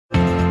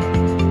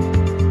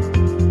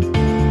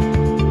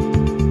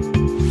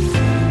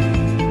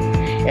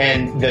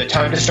And the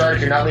time to start,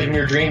 if you're not living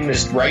your dream,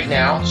 is right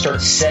now.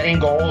 Start setting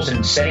goals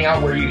and setting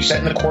out where you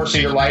setting the course of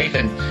your life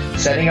and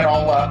setting it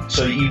all up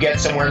so that you get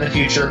somewhere in the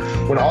future.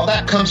 When all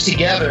that comes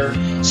together,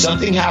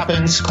 something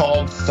happens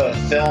called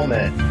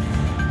fulfillment.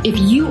 If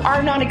you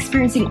are not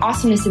experiencing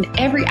awesomeness in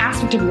every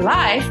aspect of your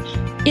life,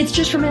 it's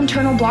just from an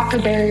internal block or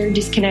barrier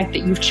disconnect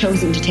that you've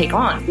chosen to take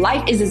on.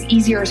 Life is as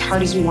easy or as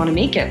hard as we want to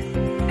make it.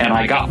 And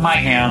I got my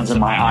hands and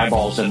my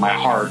eyeballs and my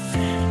heart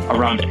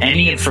around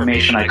any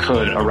information I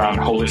could around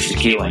holistic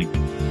healing.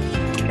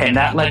 And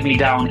that led me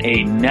down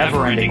a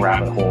never-ending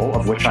rabbit hole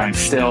of which I'm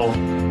still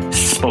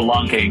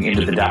spelunking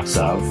into the depths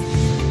of.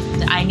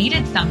 I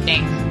needed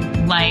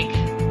something like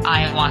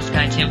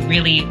ayahuasca to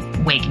really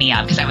wake me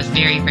up because I was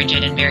very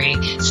rigid and very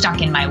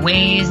stuck in my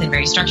ways and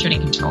very structured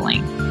and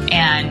controlling.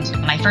 And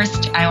my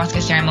first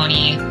ayahuasca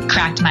ceremony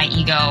cracked my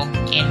ego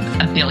in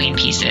a billion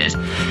pieces.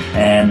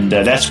 And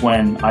that's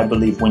when I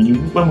believe when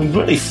we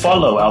really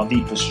follow our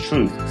deepest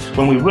truth,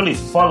 when we really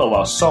follow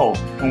our soul,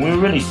 when we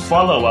really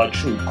follow our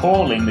true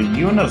calling, the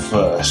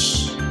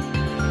universe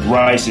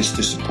rises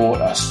to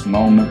support us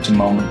moment to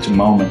moment to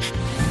moment.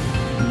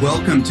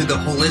 Welcome to the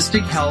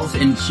Holistic Health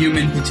and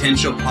Human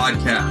Potential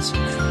Podcast.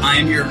 I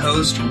am your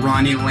host,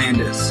 Ronnie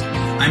Landis.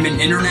 I'm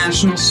an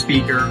international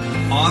speaker,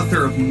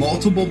 author of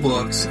multiple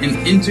books, an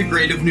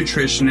integrative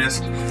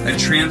nutritionist, a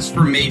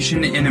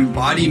transformation and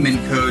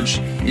embodiment coach,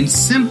 and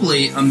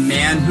simply a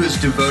man who has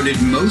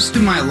devoted most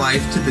of my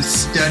life to the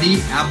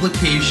study,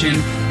 application,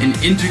 and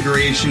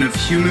integration of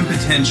human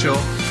potential.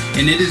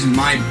 And it is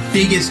my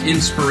biggest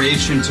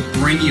inspiration to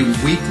bring you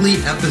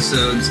weekly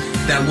episodes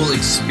that will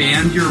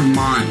expand your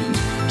mind,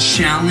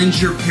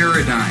 challenge your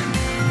paradigm,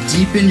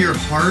 deepen your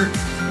heart,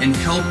 and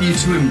help you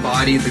to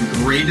embody the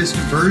greatest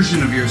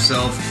version of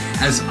yourself,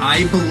 as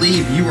I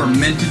believe you are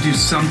meant to do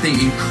something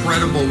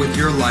incredible with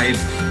your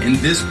life, and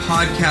this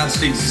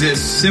podcast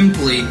exists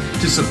simply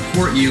to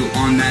support you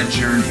on that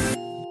journey.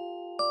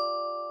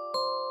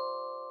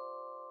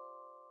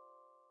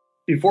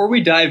 Before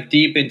we dive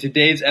deep in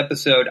today's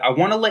episode, I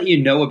want to let you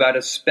know about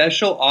a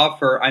special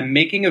offer I'm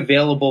making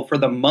available for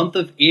the month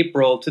of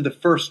April to the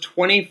first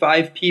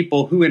 25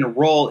 people who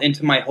enroll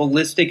into my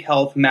Holistic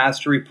Health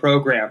Mastery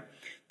Program.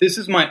 This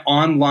is my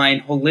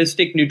online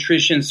holistic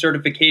nutrition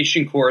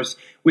certification course,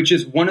 which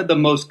is one of the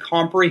most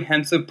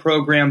comprehensive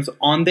programs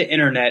on the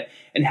internet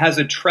and has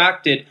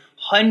attracted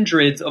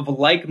hundreds of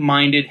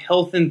like-minded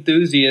health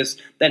enthusiasts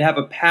that have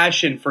a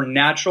passion for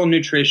natural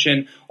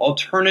nutrition,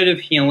 alternative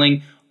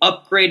healing,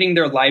 upgrading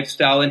their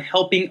lifestyle, and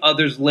helping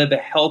others live a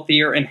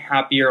healthier and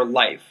happier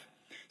life.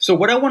 So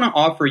what I want to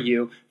offer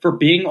you for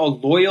being a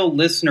loyal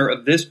listener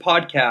of this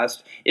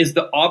podcast is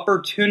the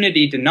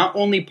opportunity to not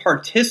only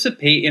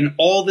participate in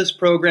all this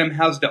program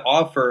has to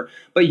offer,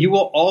 but you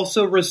will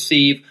also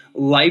receive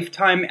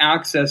lifetime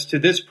access to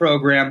this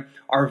program,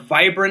 our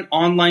vibrant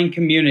online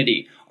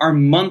community, our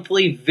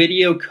monthly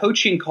video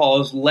coaching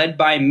calls led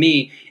by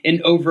me, and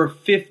over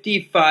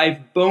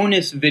 55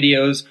 bonus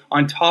videos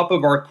on top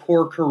of our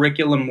core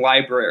curriculum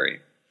library.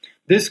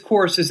 This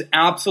course is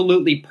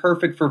absolutely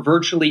perfect for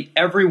virtually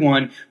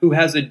everyone who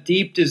has a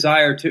deep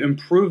desire to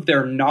improve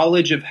their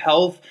knowledge of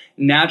health,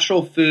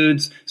 natural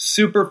foods,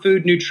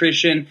 superfood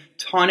nutrition,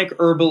 tonic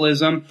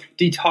herbalism,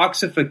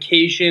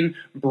 detoxification,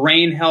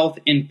 brain health,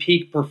 and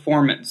peak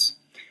performance.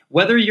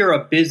 Whether you're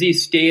a busy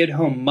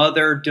stay-at-home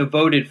mother,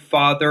 devoted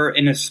father,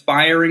 an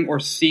aspiring or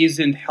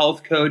seasoned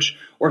health coach,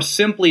 or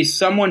simply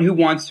someone who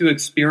wants to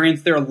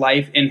experience their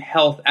life and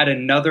health at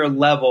another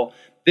level,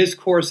 this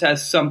course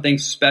has something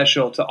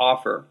special to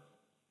offer.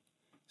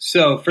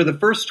 So, for the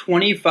first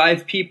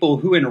 25 people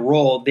who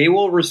enroll, they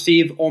will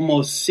receive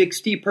almost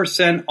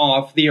 60%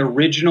 off the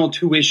original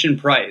tuition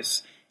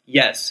price.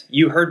 Yes,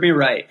 you heard me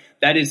right.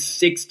 That is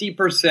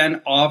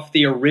 60% off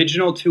the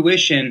original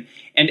tuition.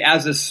 And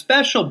as a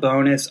special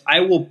bonus, I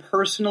will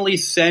personally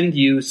send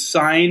you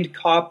signed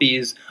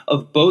copies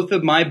of both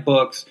of my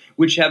books,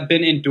 which have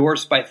been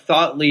endorsed by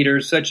thought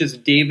leaders such as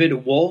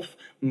David Wolfe,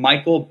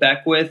 Michael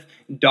Beckwith,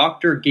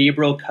 Dr.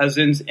 Gabriel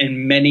Cousins,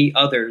 and many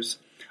others.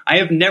 I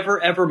have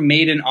never ever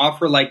made an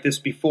offer like this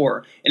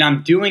before, and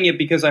I'm doing it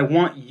because I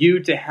want you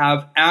to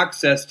have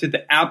access to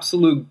the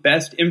absolute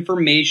best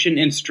information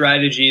and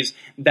strategies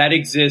that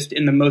exist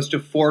in the most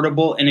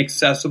affordable and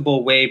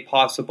accessible way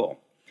possible.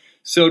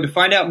 So to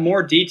find out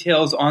more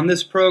details on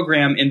this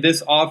program and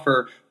this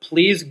offer,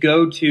 please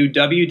go to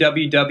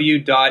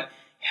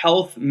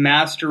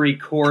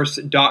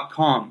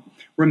www.healthmasterycourse.com.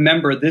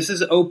 Remember, this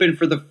is open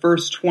for the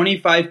first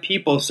 25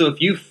 people, so if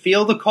you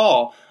feel the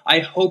call, I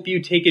hope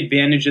you take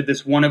advantage of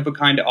this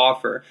one-of-a-kind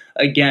offer.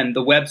 Again,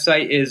 the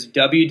website is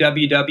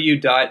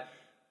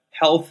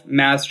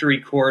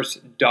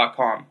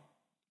www.healthmasterycourse.com.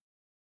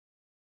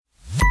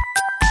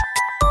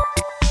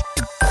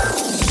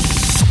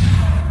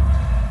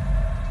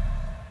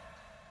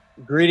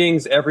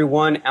 Greetings,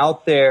 everyone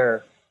out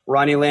there.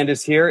 Ronnie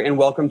Landis here, and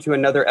welcome to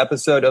another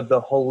episode of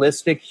the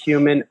Holistic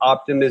Human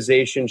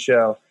Optimization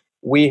Show.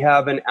 We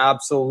have an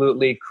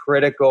absolutely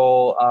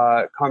critical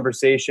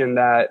conversation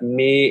that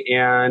me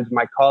and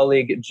my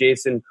colleague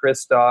Jason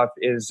Christoff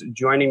is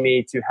joining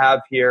me to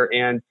have here.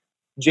 And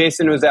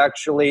Jason was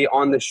actually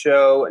on the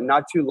show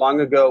not too long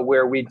ago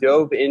where we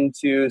dove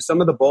into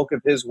some of the bulk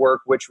of his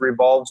work, which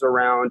revolves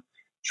around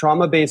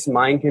trauma-based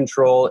mind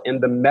control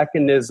and the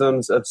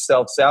mechanisms of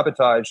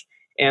self-sabotage.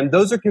 And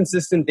those are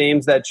consistent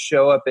themes that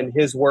show up in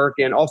his work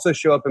and also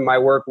show up in my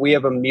work. We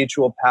have a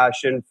mutual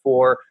passion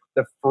for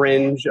the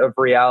fringe of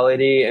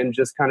reality and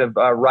just kind of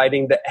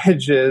riding the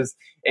edges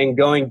and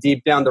going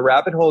deep down the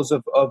rabbit holes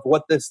of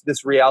what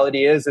this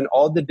reality is and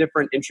all the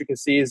different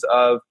intricacies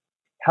of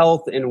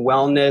health and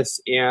wellness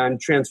and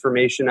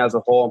transformation as a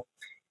whole.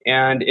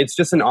 And it's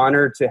just an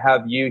honor to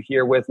have you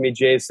here with me,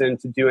 Jason,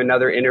 to do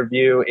another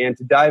interview and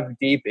to dive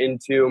deep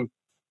into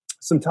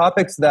some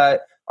topics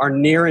that are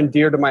near and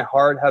dear to my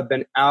heart, have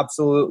been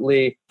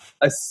absolutely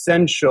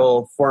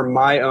essential for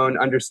my own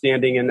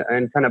understanding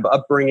and kind of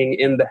upbringing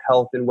in the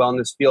health and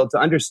wellness field, to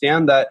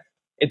understand that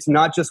it's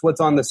not just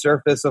what's on the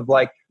surface of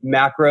like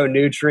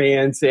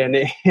macronutrients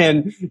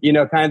and you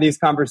know, kind of these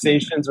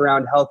conversations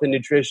around health and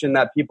nutrition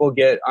that people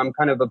get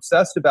kind of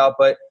obsessed about,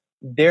 but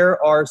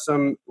there are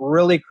some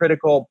really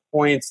critical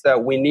points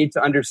that we need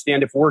to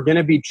understand if we're going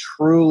to be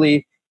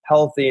truly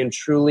healthy and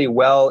truly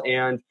well.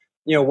 And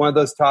you know, one of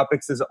those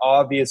topics is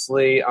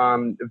obviously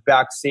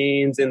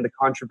vaccines and the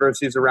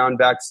controversies around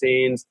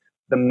vaccines,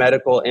 the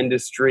medical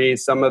industry,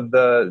 some of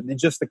the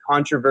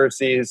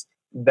controversies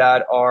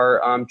that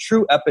are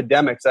true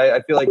epidemics.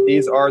 I feel like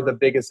these are the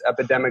biggest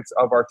epidemics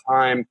of our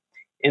time,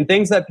 and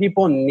things that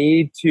people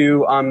need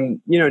to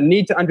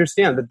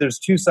understand that there's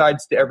two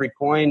sides to every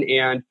coin,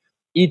 and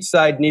each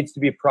side needs to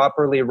be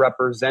properly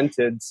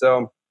represented.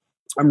 So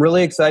I'm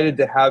really excited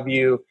to have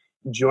you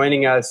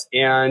joining us,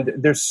 and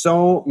there's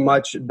so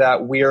much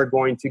that we are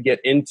going to get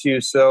into.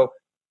 So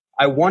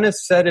I want to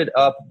set it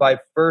up by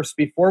first,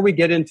 before we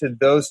get into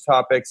those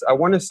topics, I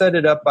want to set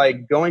it up by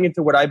going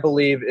into what I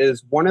believe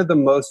is one of the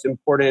most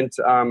important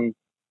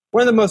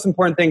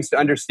things to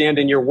understand,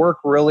 and your work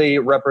really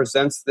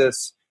represents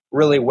this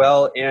really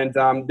well. And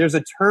there's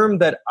a term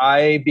that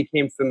I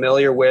became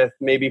familiar with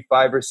maybe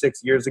 5 or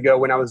 6 years ago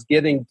when I was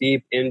getting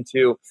deep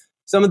into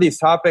some of these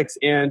topics.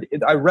 And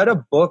I read a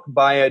book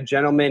by a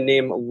gentleman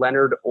named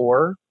Leonard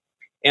Orr,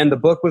 and the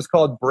book was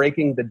called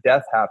Breaking the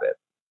Death Habit.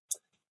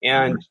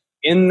 And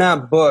in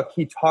that book,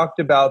 he talked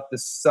about the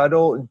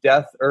subtle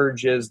death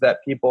urges that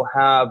people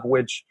have,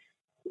 which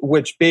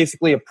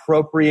basically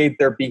appropriate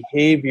their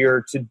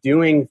behavior to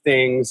doing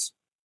things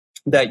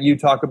that you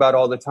talk about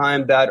all the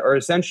time that are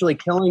essentially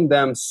killing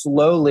them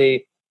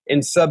slowly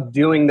and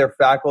subduing their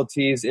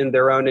faculties in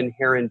their own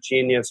inherent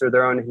genius or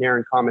their own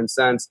inherent common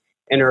sense,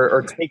 and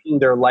are taking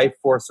their life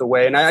force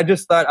away. And I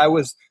just thought I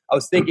was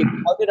thinking,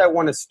 how did I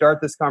want to start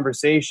this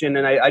conversation?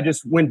 And I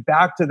just went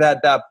back to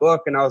that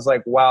book, and I was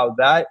like, wow,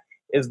 that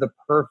is the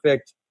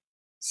perfect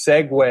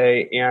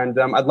segue. And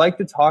I'd like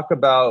to talk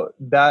about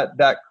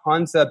that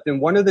concept. And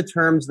one of the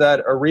terms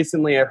that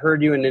recently I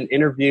heard you in an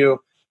interview,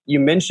 you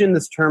mentioned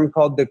this term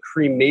called the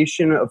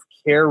cremation of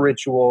care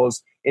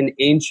rituals in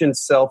ancient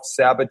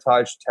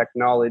self-sabotage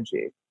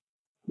technology.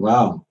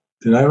 Wow.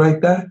 Did I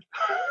write that?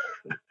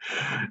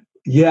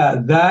 Yeah,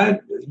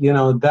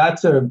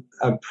 that's a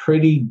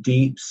pretty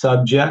deep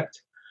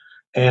subject.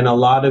 And a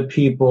lot of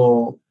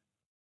people,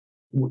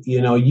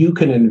 you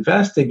can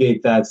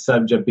investigate that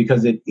subject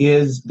because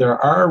there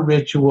are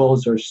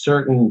rituals or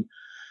certain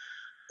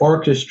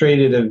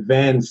orchestrated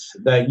events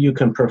that you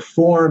can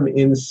perform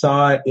in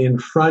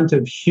front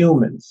of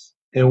humans.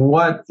 And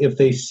what if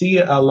they see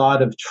a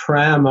lot of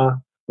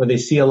trauma, or they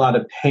see a lot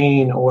of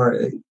pain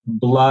or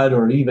blood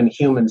or even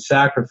human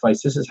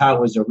sacrifice? This is how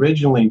it was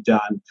originally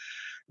done.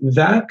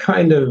 That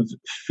kind of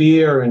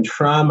fear and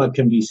trauma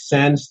can be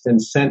sensed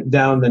and sent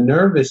down the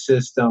nervous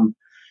system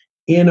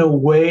in a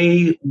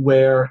way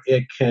where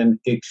it can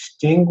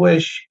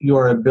extinguish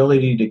your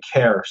ability to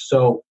care.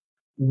 So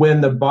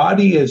when the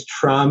body is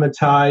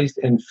traumatized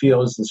and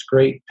feels this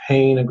great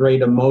pain, a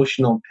great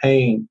emotional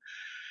pain,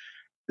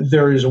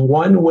 there is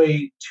one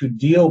way to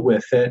deal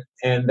with it,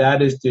 and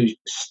that is to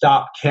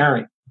stop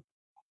caring.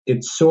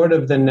 It's sort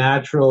of the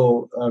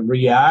natural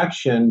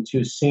reaction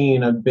to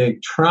seeing a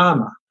big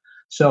trauma.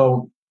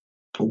 So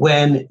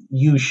when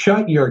you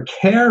shut your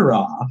care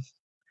off,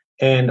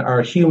 and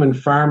our human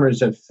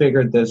farmers have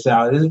figured this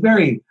out. It is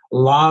very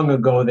long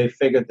ago they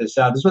figured this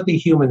out. This is what the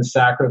human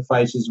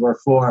sacrifices were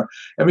for.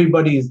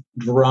 Everybody's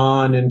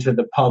drawn into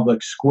the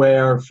public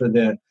square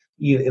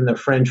in the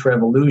French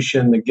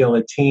Revolution, the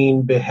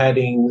guillotine,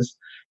 beheadings.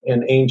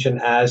 In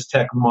ancient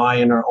Aztec,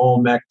 Mayan, or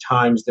Olmec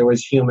times, there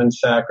was human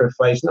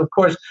sacrifice. And of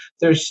course,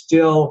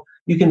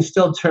 you can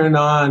still turn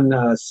on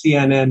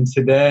CNN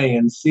today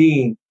and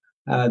see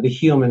the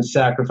human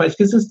sacrifice,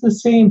 because it's the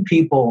same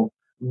people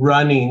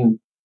running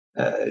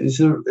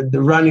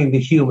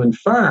the human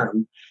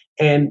farm.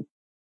 And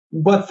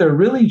what they're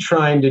really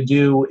trying to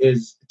do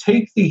is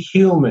take the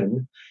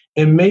human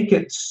and make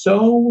it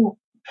so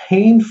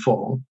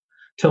painful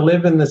to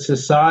live in the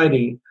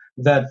society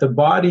that the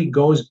body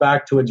goes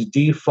back to its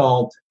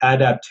default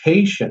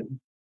adaptation,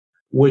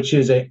 which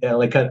is a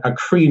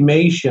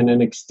cremation,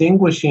 an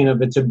extinguishing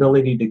of its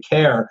ability to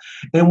care.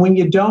 And when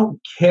you don't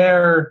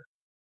care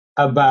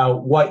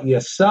about what you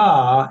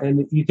saw,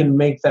 and you can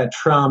make that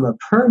trauma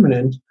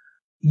permanent,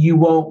 you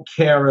won't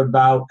care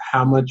about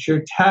how much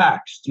you're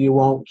taxed. You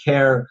won't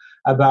care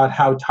about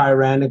how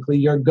tyrannically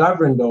you're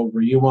governed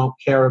over. You won't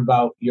care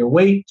about your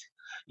weight.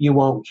 You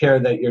won't care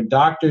that your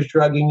doctor's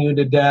drugging you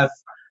to death.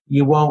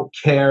 You won't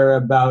care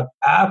about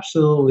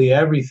absolutely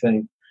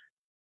everything.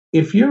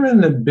 If you're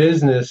in the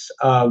business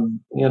of,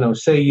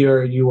 say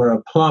you were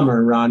a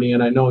plumber, Ronnie,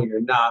 and I know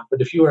you're not,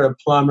 but if you were a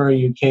plumber,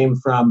 you came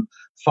from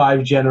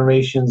 5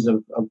 generations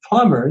of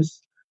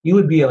plumbers, you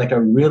would be like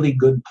a really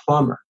good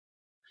plumber.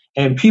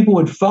 And people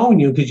would phone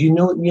you because you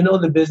know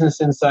the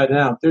business inside and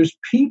out. There's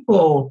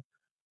people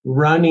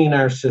running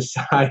our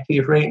society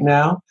right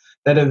now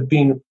that have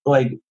been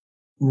like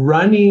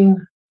running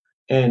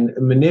and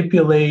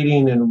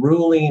manipulating and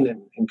ruling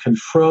and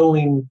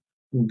controlling,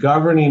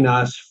 governing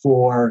us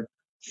for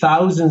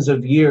thousands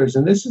of years.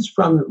 And this is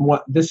from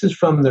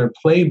their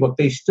playbook.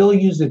 They still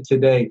use it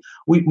today.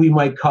 We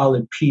might call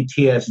it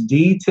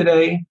PTSD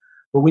today.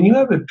 But when you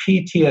have a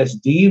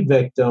PTSD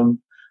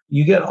victim,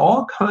 you get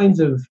all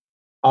kinds of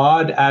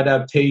odd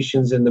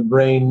adaptations in the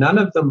brain, none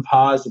of them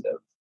positive,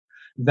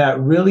 that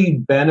really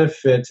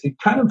benefits. It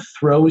kind of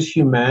throws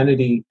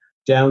humanity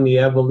down the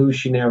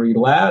evolutionary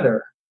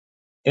ladder,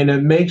 and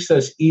it makes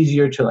us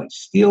easier to like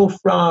steal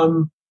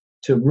from,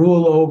 to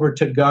rule over,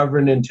 to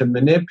govern, and to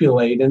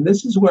manipulate. And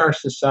this is where our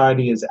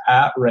society is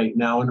at right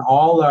now. And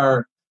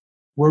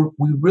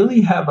we really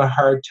have a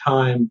hard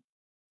time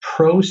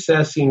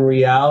processing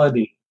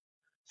reality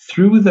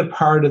through the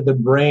part of the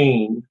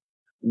brain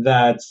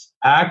that's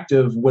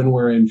active when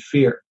we're in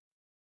fear.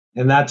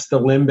 And that's the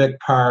limbic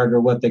part,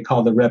 or what they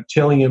call the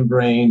reptilian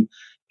brain.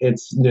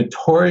 It's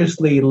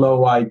notoriously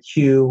low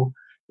IQ.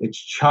 It's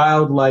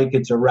childlike.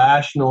 It's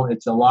irrational.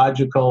 It's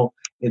illogical.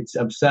 It's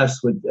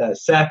obsessed with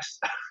sex.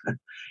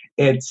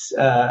 It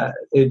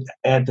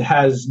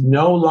has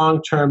no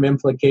long-term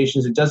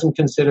implications. It doesn't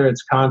consider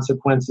its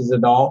consequences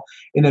at all,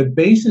 and it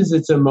bases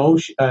its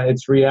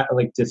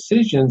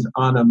decisions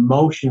on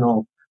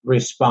emotional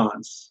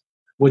response,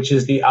 which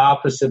is the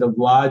opposite of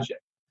logic.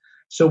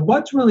 So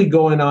what's really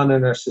going on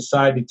in our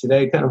society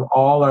today, kind of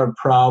all our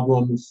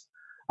problems,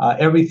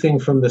 everything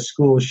from the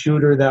school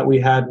shooter that we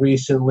had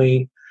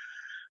recently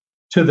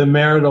to the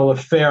marital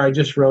affair. I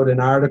just wrote an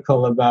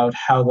article about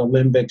how the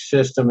limbic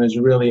system is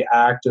really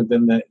active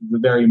in the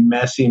very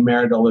messy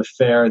marital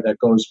affair that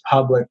goes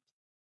public.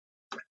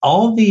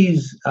 All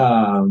these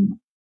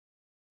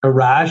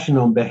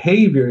irrational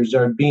behaviors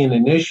are being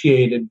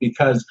initiated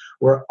because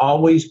we're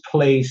always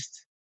placed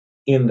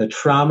in the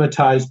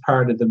traumatized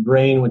part of the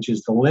brain, which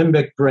is the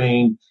limbic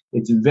brain.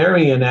 It's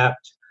very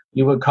inept.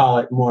 You would call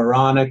it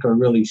moronic or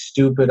really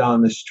stupid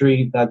on the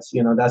street. That's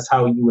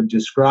how you would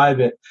describe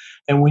it.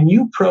 And when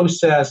you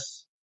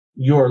process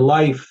your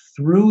life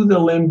through the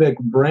limbic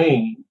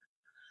brain,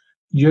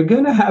 you're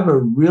going to have a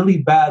really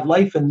bad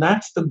life. And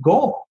that's the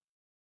goal,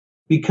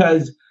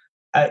 because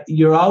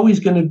you're always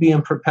going to be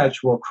in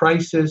perpetual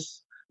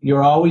crisis.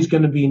 You're always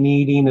going to be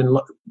needing, and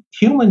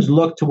humans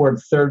look toward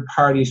third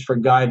parties for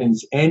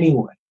guidance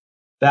anyway.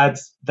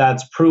 That's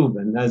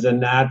proven as a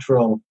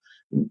natural.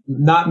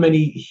 Not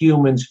many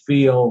humans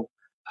feel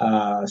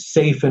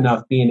safe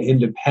enough being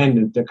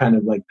independent. They're kind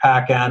of like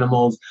pack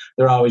animals.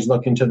 They're always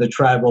looking to the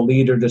tribal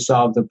leader to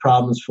solve the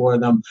problems for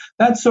them.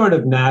 That's sort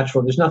of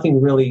natural. There's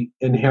nothing really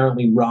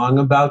inherently wrong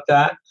about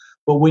that.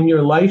 But when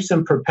your life's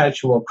in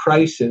perpetual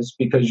crisis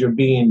because you're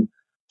being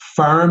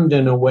farmed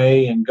in a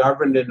way and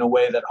governed in a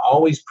way that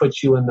always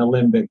puts you in the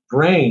limbic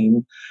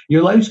brain,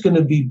 your life's going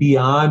to be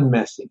beyond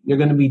messy. You're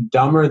going to be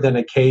dumber than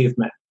a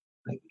caveman.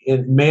 Like,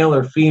 male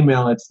or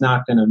female, it's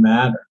not going to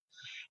matter.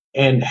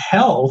 And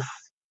health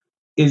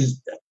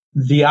is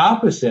the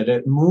opposite.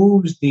 It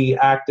moves the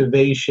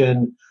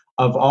activation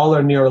of all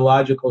our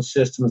neurological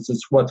systems.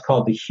 It's what's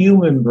called the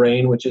human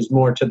brain, which is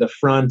more to the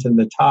front and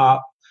the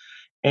top.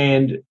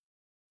 And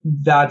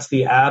that's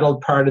the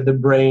adult part of the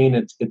brain.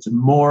 It's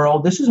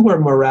moral. This is where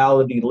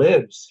morality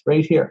lives,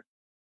 right here.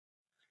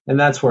 And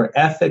that's where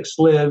ethics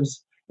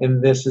lives.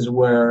 And this is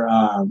where,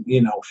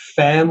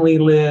 family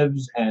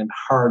lives, and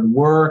hard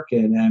work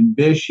and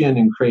ambition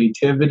and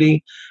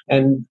creativity.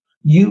 And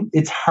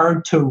it's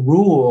hard to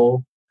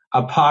rule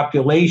a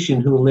population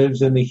who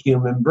lives in the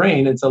human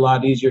brain. It's a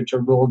lot easier to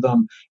rule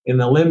them in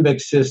the limbic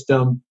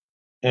system.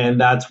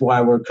 And that's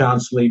why we're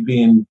constantly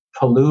being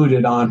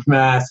polluted en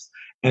masse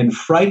and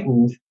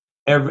frightened.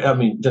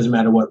 It doesn't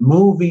matter what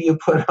movie you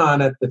put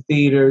on at the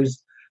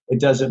theaters. It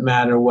doesn't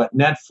matter what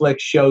Netflix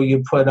show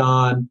you put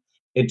on.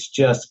 It's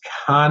just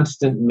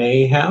constant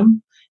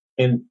mayhem,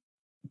 and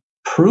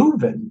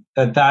proven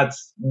that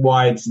that's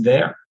why it's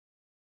there,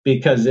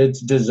 because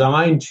it's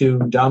designed to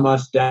dumb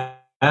us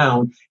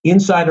down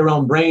inside our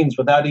own brains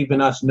without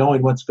even us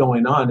knowing what's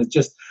going on. It's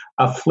just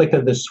a flick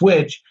of the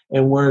switch,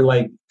 and we're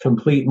like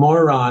complete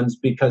morons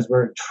because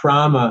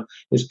trauma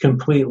is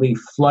completely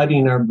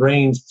flooding our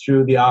brains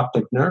through the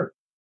optic nerve.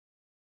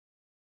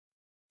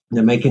 Does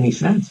that make any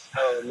sense?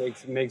 Oh,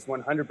 it makes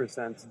 100%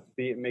 sense.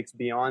 It makes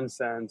beyond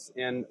sense.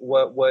 And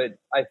what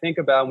I think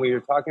about, when we were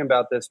talking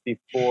about this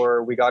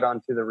before we got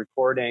onto the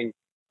recording,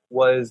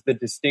 was the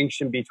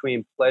distinction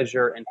between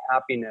pleasure and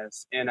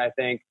happiness. And I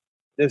think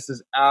this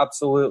is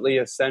absolutely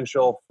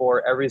essential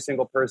for every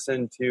single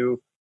person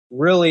to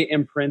really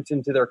imprint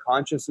into their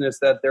consciousness,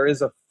 that there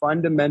is a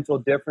fundamental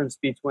difference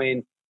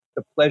between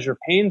the pleasure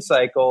pain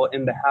cycle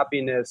and the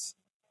happiness.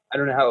 I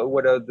don't know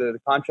what the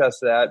contrast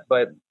to that,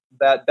 but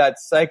that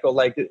cycle,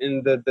 like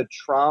in the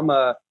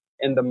trauma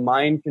and the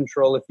mind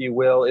control, if you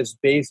will, is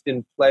based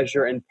in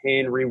pleasure and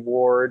pain,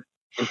 reward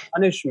and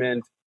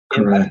punishment.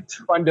 Correct. And that's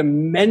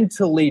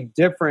fundamentally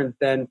different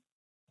than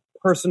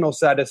personal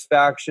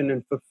satisfaction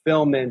and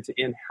fulfillment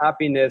and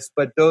happiness.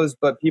 But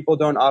people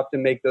don't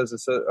often make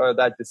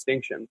that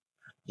distinction.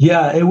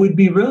 Yeah, it would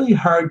be really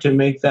hard to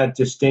make that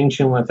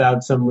distinction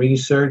without some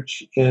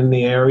research in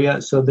the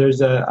area. So there's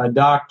a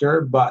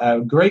doctor, a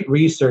great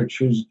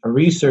researcher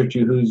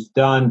who's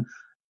done,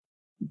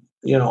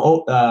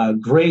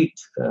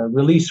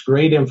 released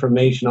great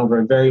information over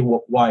a very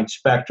wide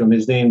spectrum.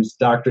 His name's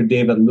Dr.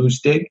 David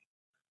Lustig,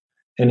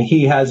 and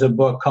he has a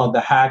book called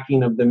The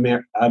Hacking of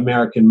the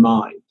American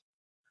Mind.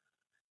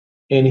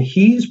 And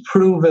he's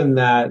proven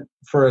that,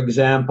 for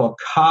example,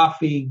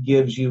 coffee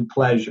gives you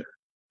pleasure,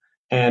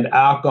 and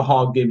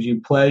alcohol gives you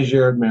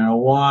pleasure,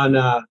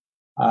 marijuana,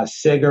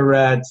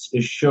 cigarettes,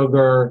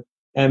 sugar,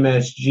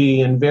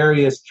 MSG, and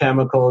various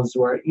chemicals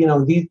where,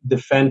 the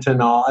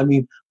fentanyl. I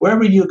mean,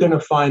 wherever you're going to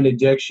find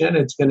addiction,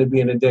 it's going to be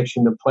an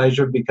addiction to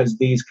pleasure because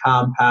these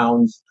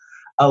compounds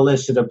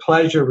elicit a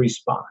pleasure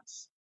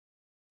response.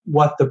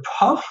 What the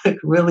public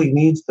really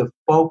needs to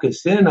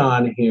focus in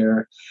on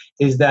here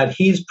is that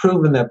he's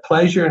proven that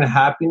pleasure and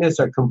happiness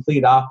are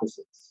complete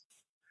opposites,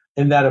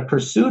 and that a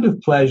pursuit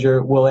of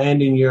pleasure will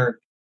end in your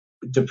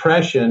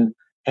depression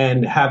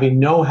and having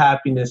no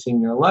happiness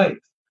in your life.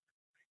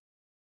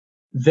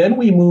 Then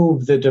we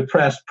move the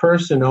depressed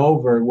person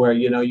over where,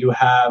 you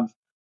have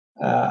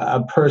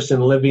a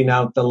person living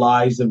out the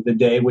lies of the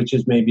day, which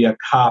is maybe a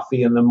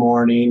coffee in the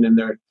morning, and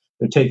they're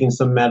taking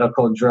some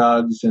medical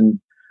drugs, and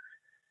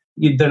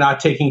they're not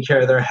taking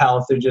care of their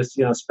health. They're just,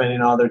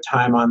 spending all their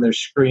time on their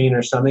screen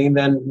or something. And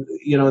then,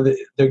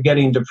 they're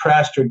getting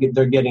depressed or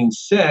they're getting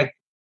sick.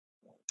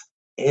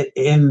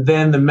 And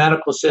then the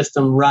medical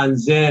system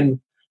runs in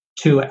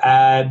to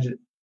add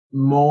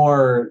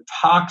more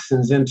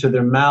toxins into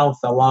their mouth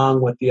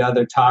along with the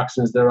other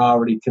toxins they're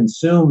already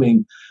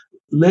consuming,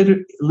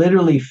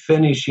 literally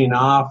finishing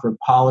off or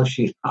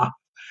polishing off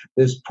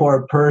this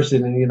poor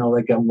person, and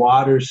like a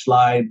water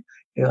slide,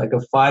 like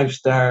a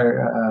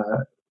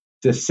 5-star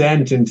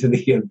descent into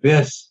the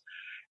abyss.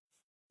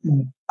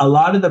 A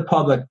lot of the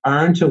public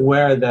aren't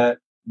aware that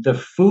the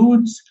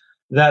foods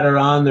that are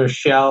on their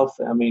shelf,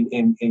 I mean,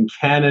 in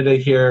Canada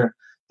here,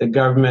 the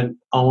government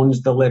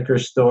owns the liquor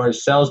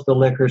stores, sells us the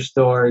liquor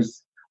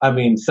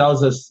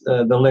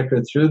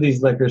through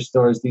these liquor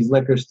stores. These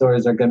liquor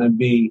stores are going to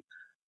be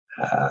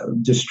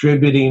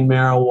distributing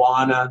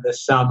marijuana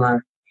this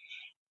summer.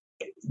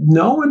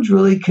 No one's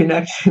really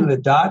connecting the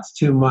dots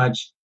too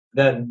much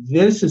that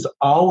this is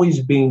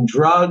always being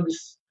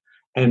drugs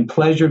and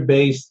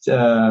pleasure-based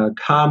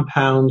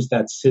compounds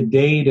that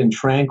sedate and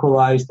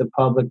tranquilize the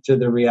public to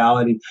the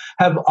reality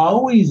have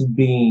always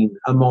been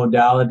a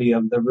modality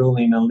of the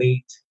ruling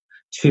elite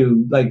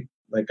to, like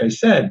I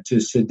said, to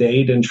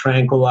sedate and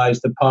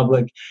tranquilize the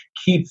public,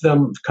 keep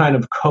them kind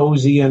of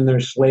cozy in their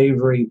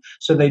slavery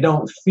so they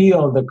don't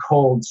feel the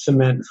cold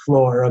cement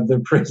floor of the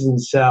prison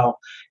cell,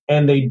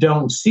 and they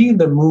don't see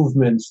the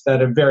movements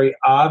that are very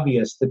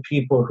obvious to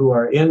people who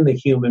are in the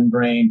human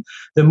brain,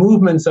 the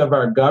movements of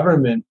our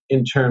government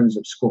in terms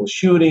of school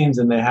shootings,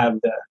 and they have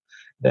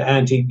the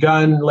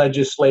anti-gun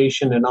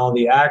legislation and all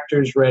the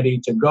actors ready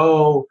to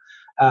go.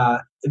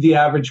 The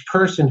average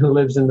person who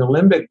lives in the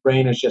limbic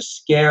brain is just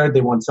scared. They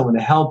want someone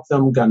to help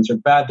them. Guns are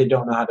bad. They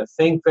don't know how to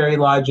think very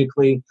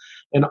logically.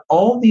 And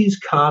all these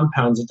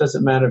compounds, it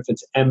doesn't matter if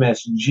it's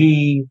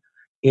MSG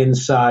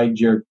inside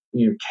your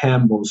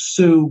Campbell's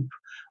soup,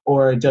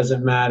 or it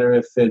doesn't matter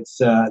if it's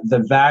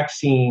the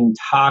vaccine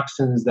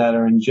toxins that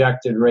are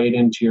injected right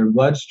into your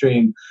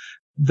bloodstream.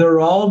 They're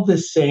all the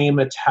same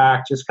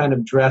attack, just kind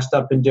of dressed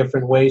up in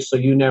different ways, so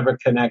you never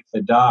connect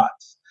the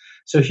dots.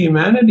 So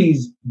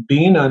humanity's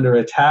been under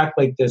attack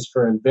like this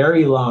for a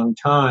very long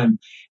time.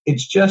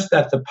 It's just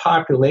that the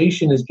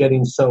population is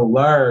getting so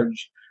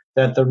large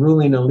that the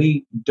ruling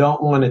elite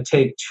don't want to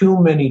take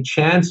too many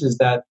chances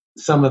that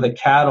some of the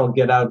cattle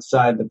get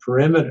outside the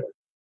perimeter.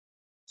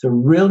 So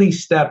really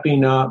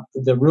stepping up,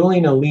 the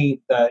ruling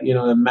elite that,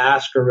 the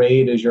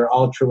masquerade as your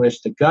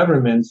altruistic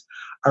governments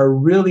are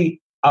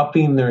really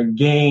upping their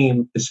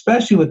game,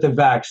 especially with the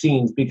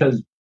vaccines,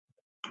 because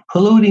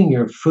polluting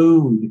your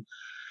food,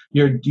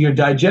 your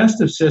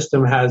digestive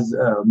system has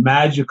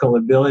magical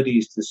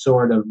abilities to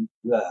sort of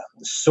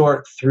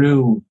sort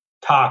through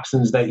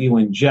toxins that you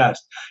ingest.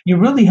 You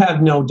really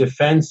have no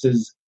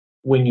defenses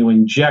when you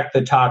inject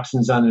the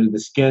toxins under the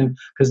skin,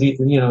 because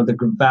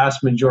the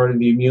vast majority of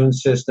the immune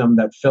system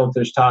that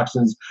filters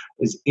toxins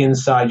is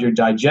inside your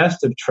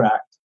digestive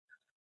tract.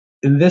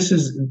 And this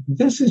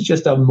is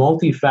just a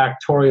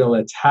multifactorial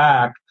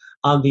attack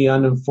on the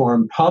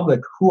uninformed public,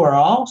 who are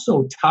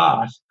also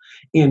taught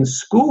in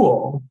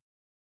school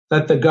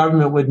that the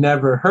government would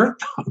never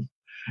hurt them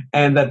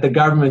and that the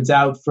government's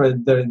out for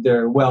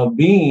their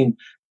well-being.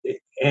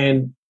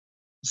 And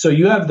so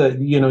you have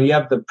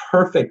the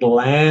perfect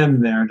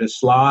lamb there to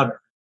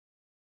slaughter.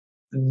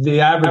 The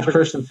average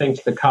person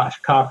thinks the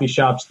coffee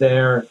shop's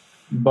there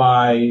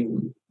by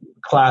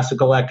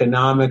classical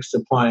economics,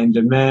 supply and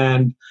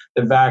demand.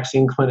 The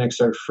vaccine clinics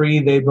are free,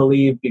 they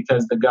believe,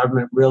 because the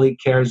government really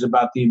cares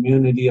about the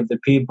immunity of the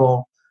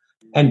people.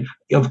 And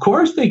of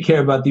course they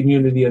care about the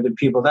immunity of the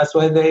people. That's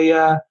why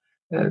they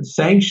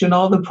sanction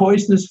all the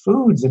poisonous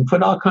foods and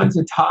put all kinds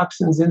of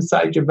toxins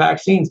inside your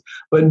vaccines.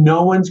 But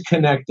no one's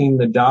connecting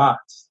the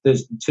dots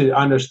to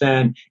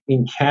understand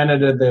in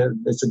Canada,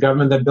 it's the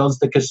government that builds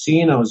the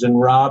casinos and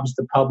robs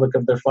the public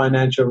of their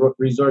financial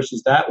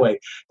resources that way.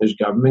 There's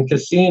government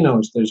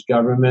casinos. There's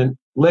government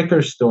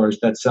liquor stores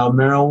that sell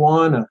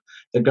marijuana.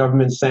 The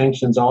government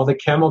sanctions all the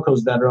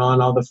chemicals that are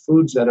on all the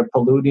foods that are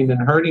polluting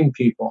and hurting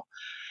people.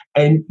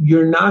 And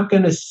you're not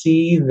going to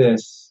see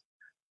this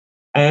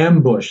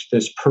ambush,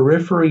 this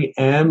periphery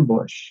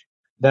ambush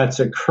that's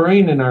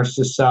occurring in our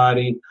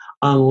society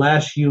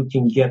unless you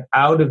can get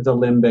out of the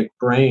limbic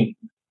brain.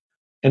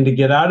 And to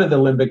get out of the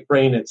limbic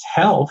brain, it's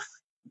health,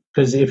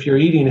 because if you're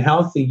eating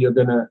healthy, you're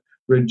going to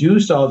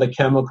reduce all the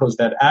chemicals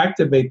that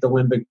activate the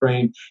limbic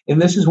brain.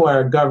 And this is why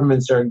our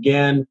governments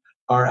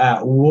are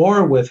at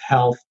war with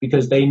health,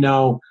 because they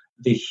know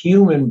the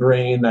human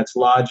brain that's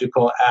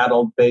logical,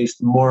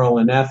 adult-based, moral,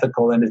 and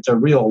ethical, and it's a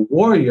real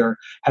warrior,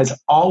 has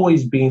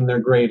always been their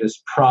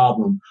greatest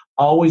problem,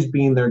 always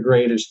been their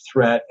greatest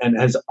threat, and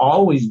has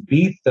always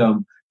beat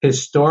them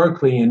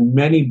historically in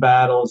many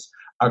battles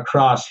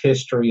across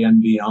history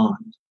and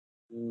beyond.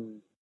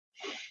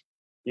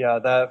 Yeah,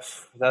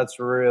 that's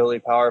really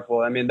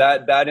powerful. I mean,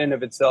 that in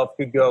of itself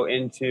could go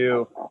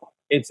into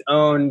its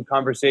own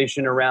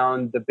conversation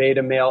around the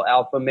beta male,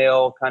 alpha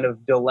male kind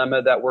of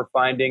dilemma that we're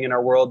finding in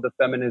our world, the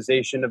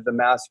feminization of the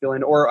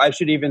masculine, or I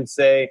should even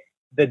say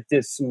the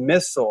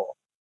dismissal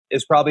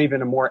is probably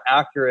even a more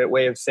accurate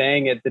way of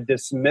saying it, the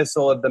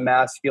dismissal of the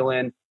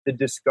masculine, the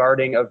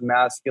discarding of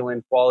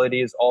masculine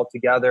qualities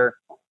altogether,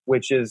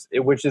 which is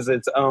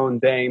its own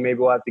thing. Maybe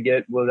we'll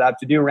have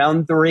to do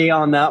round 3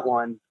 on that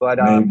one. But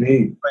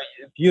Maybe.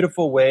 A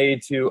beautiful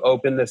way to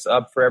open this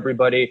up for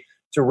everybody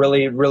to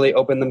really, really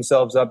open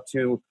themselves up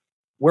to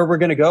where we're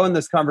going to go in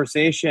this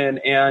conversation.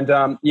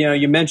 And,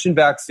 you mentioned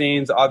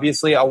vaccines.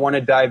 Obviously, I want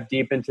to dive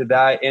deep into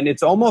that. And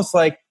it's almost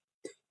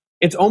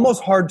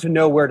hard to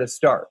know where to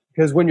start,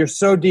 because when you're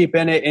so deep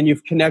in it and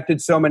you've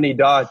connected so many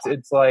dots,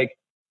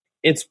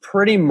 it's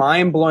pretty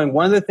mind-blowing.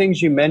 One of the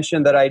things you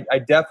mentioned that I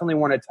definitely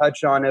want to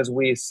touch on as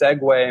we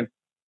segue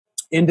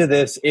into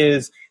this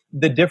is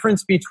the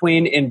difference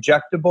between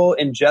injectable,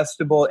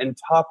 ingestible, and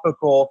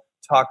topical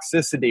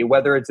toxicity,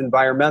 whether it's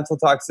environmental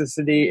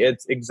toxicity,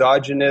 it's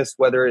exogenous,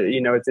 whether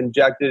it's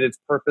injected, it's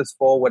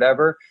purposeful,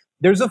 whatever.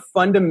 There's a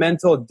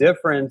fundamental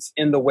difference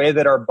in the way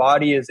that our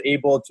body is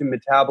able to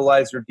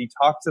metabolize or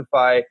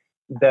detoxify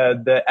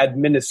the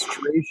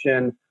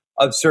administration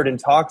of certain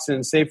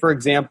toxins. Say, for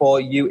example,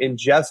 you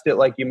ingest it,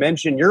 like you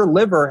mentioned, your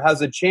liver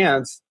has a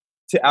chance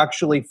to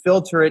actually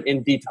filter it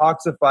and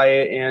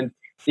detoxify it, and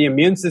the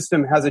immune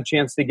system has a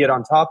chance to get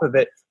on top of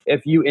it.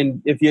 If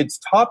it's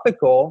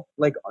topical,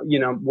 like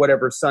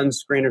whatever,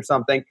 sunscreen or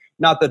something,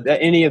 not that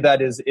any of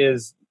that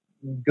is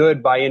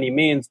good by any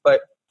means,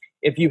 but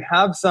if you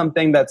have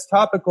something that's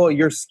topical,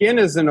 your skin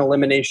is an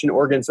elimination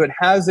organ, so it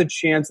has a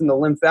chance, and the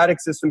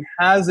lymphatic system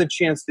has a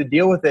chance to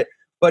deal with it.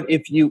 But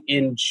if you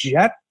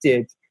inject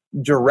it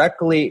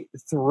directly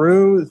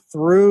through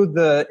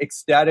the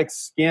ecstatic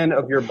skin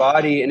of your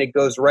body, and it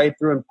goes right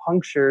through and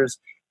punctures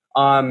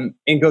and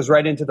goes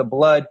right into the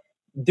blood,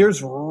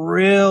 there's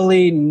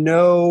really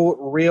no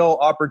real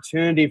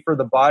opportunity for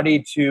the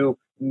body to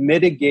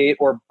mitigate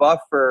or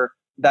buffer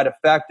that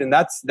effect. And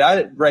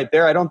that right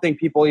there, I don't think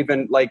people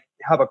even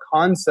have a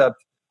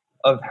concept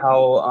of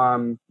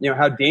how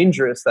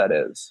dangerous that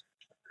is.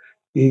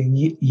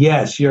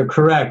 Yes, you're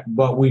correct,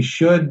 but we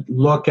should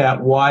look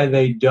at why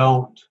they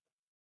don't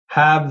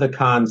have the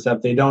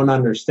concept. They don't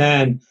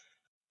understand.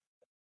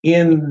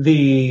 In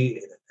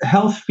the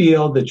health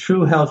field, the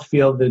true health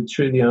field,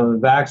 the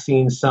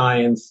vaccine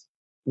science,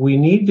 we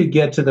need to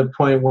get to the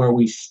point where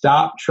we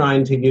stop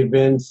trying to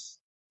convince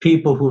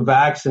people who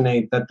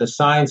vaccinate that the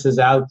science is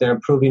out there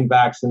proving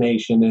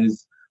vaccination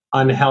is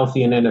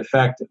unhealthy and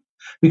ineffective.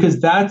 Because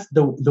that's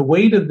the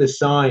weight of the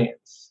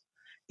science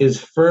is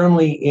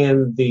firmly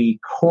in the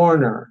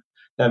corner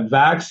that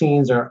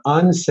vaccines are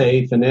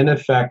unsafe and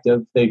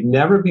ineffective. They've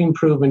never been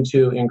proven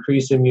to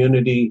increase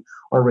immunity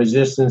or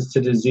resistance to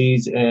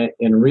disease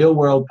in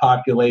real-world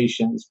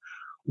populations.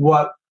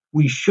 What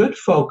we should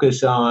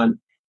focus on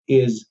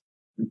is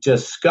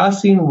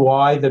discussing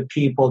why the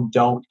people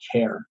don't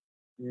care.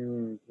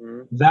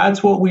 Mm-hmm.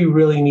 That's what we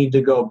really need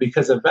to go,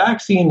 because a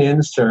vaccine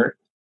insert,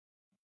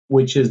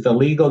 which is the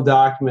legal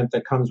document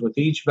that comes with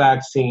each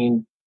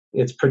vaccine,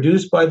 it's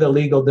produced by the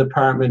legal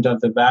department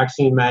of the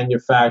vaccine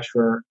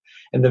manufacturer,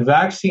 and the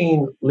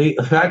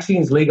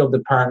vaccine's legal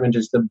department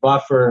is the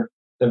buffer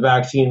the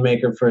vaccine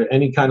maker for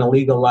any kind of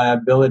legal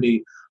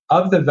liability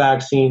of the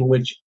vaccine,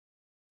 which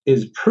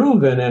is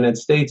proven, and it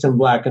states in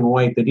black and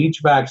white that each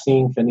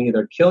vaccine can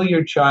either kill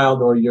your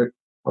child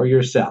or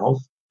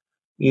yourself,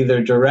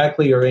 either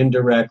directly or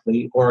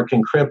indirectly, or it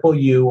can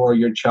cripple you or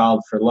your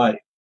child for life.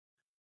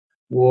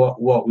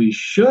 What we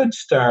should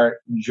start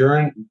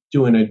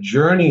doing a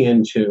journey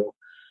into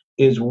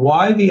is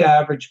why the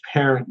average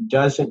parent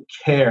doesn't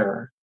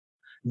care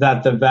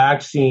that the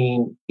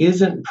vaccine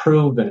isn't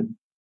proven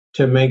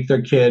to make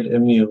their kid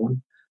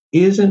immune,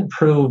 isn't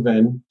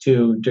proven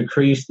to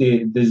decrease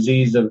the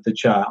disease of the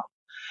child.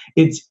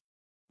 It's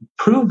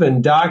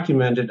proven,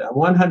 documented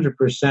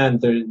 100%.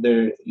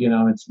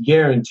 It's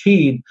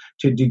guaranteed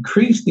to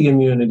decrease the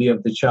immunity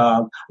of the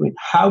child. I mean,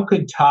 how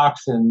could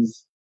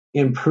toxins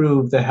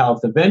improve the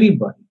health of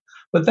anybody?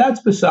 But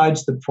that's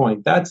besides the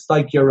point. That's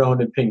like your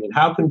own opinion.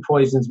 How can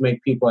poisons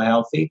make people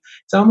healthy?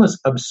 It's almost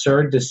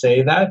absurd to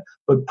say that.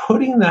 But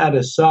putting that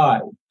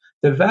aside,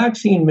 the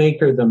vaccine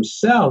maker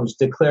themselves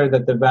declare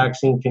that the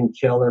vaccine can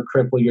kill or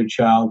cripple your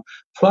child.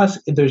 Plus,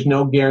 there's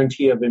no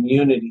guarantee of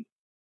immunity.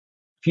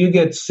 If you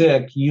get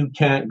sick, you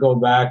can't go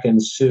back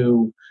and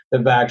sue the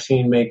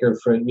vaccine maker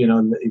for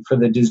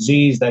the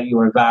disease that you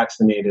were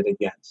vaccinated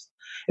against.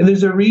 And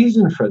there's a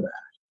reason for that.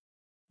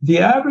 The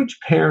average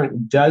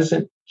parent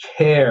doesn't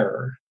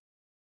care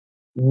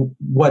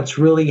what's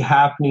really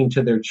happening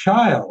to their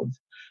child,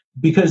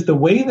 because the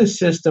way the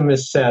system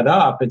is set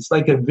up, it's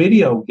like a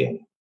video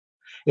game.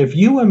 If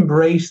you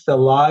embrace the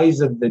lies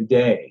of the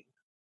day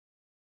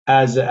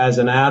as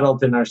an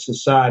adult in our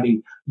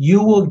society,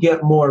 you will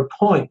get more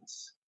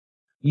points.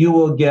 You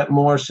will get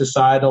more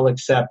societal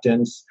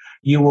acceptance.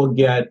 You will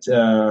get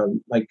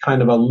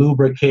kind of a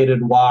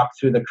lubricated walk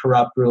through the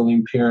corrupt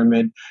ruling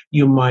pyramid.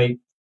 You might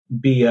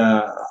be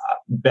a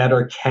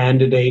better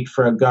candidate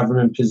for a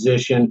government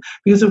position,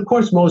 because of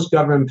course most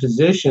government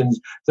positions,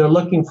 they're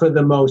looking for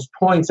the most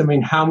points. I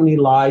mean, how many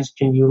lies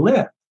can you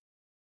live?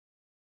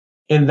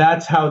 And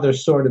that's how they're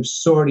sort of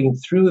sorting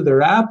through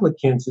their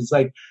applicants. It's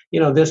like,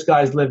 this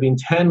guy's living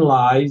 10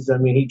 lies. I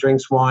mean, he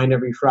drinks wine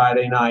every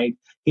Friday night.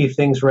 He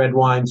thinks red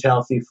wine's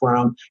healthy for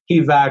him.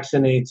 He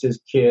vaccinates his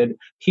kid.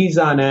 He's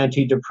on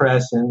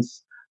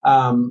antidepressants,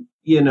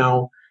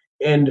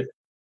 and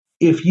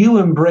if you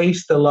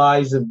embrace the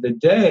lies of the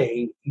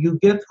day, you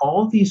get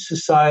all these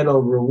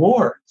societal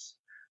rewards.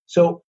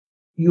 So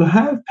you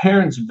have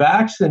parents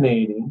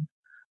vaccinating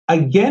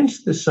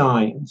against the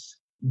science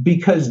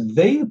because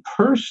they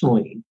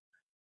personally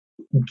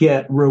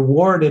get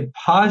rewarded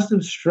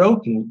positive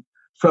stroking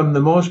from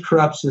the most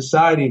corrupt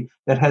society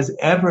that has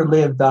ever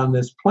lived on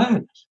this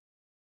planet.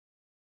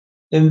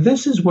 And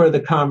this is where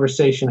the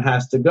conversation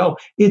has to go.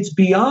 It's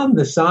beyond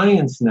the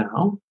science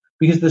now,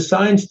 because the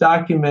science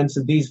documents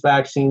that these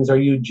vaccines are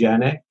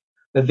eugenic,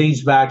 that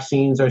these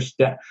vaccines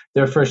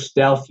they're for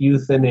stealth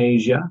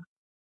euthanasia,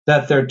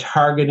 that they're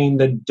targeting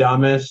the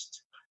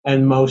dumbest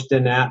and most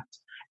inept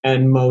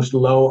and most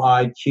low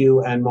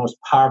IQ and most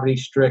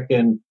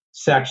poverty-stricken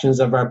sections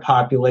of our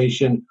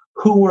population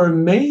who were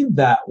made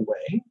that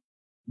way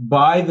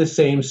by the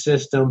same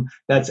system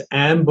that's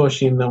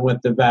ambushing them with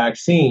the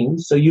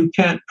vaccines. So you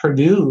can't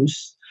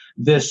produce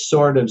this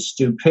sort of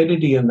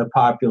stupidity in the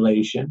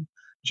population.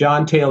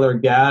 John Taylor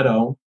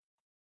Gatto,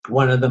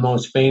 one of the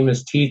most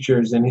famous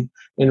teachers in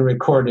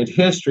recorded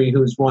history,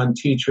 who's won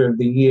Teacher of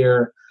the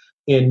Year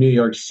in New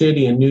York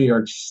City and New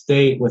York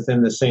State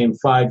within the same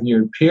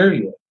 5-year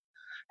period,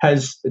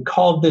 has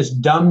called this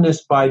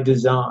dumbness by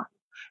design.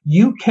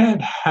 You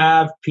can't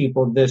have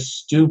people this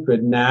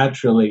stupid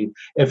naturally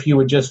if you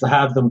would just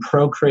have them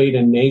procreate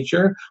in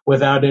nature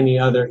without any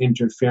other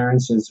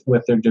interferences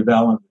with their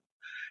development.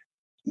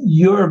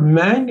 You're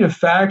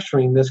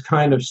manufacturing this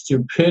kind of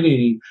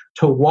stupidity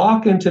to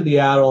walk into the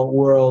adult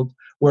world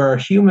where our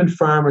human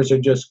farmers are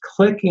just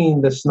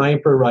clicking the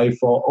sniper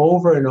rifle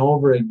over and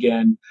over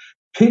again,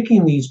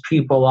 picking these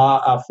people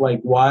off like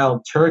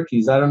wild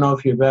turkeys. I don't know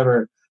if you've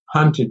ever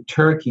hunted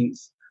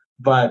turkeys,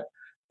 but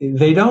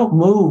they don't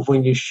move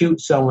when you shoot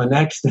someone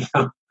next to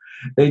them.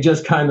 They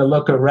just kind of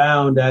look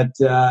around at,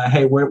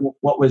 hey,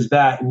 what was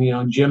that?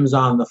 And, Jim's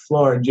on the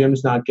floor,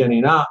 Jim's not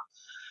getting up.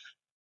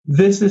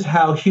 This is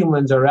how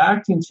humans are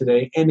acting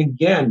today. And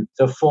again,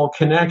 the full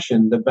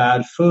connection, the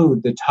bad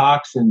food, the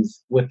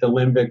toxins with the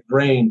limbic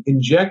brain,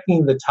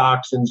 injecting the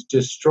toxins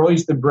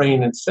destroys the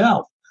brain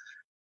itself.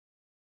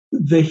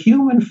 The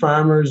human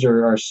farmers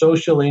or our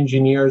social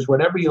engineers,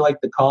 whatever you like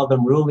to call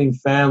them, ruling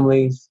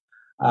families,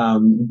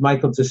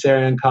 Michael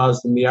Tsarian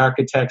calls them the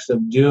architects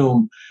of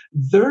doom.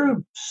 They're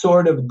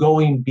sort of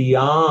going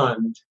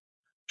beyond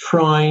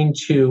trying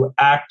to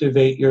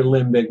activate your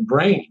limbic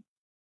brain.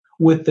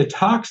 With the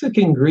toxic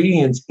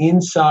ingredients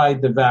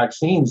inside the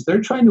vaccines,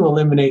 they're trying to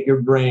eliminate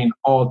your brain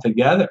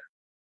altogether.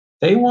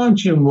 They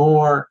want you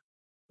more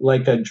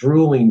like a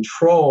drooling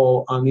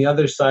troll on the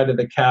other side of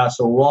the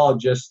castle wall,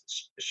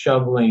 just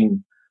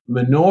shoveling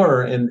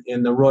manure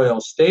in the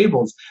royal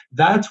stables.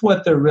 That's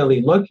what they're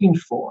really looking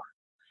for.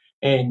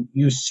 And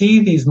you see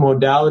these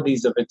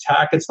modalities of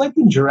attack. It's like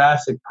in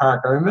Jurassic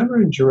Park. I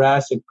remember in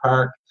Jurassic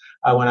Park,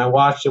 when I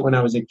watched it when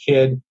I was a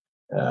kid,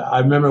 I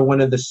remember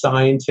one of the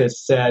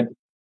scientists said,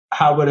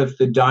 how about if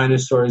the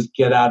dinosaurs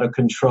get out of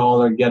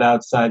control or get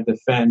outside the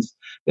fence?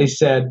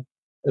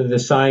 The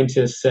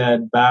scientist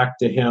said back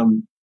to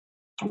him,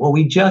 well,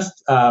 we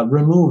just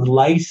removed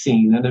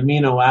lysine, an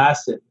amino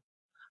acid,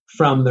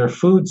 from their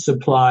food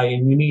supply,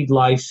 and you need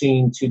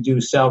lysine to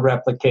do cell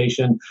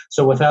replication.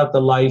 So without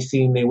the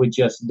lysine, they would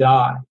just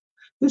die.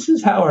 This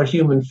is how our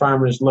human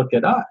farmers look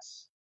at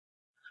us.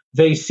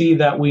 They see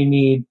that we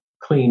need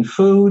clean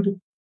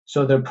food,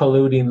 so they're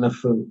polluting the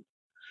food.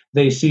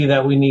 They see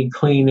that we need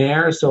clean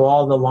air, so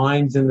all the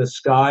lines in the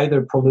sky,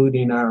 they're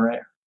polluting our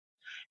air.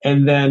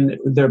 And then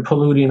they're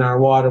polluting our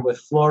water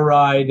with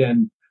fluoride.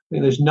 And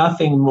there's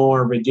nothing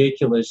more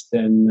ridiculous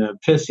than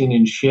pissing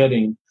and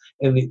shitting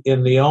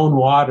in the own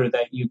water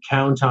that you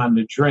count on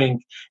to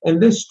drink.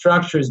 And this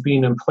structure has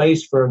been in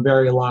place for a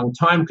very long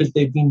time because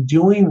they've been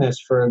doing this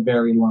for a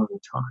very long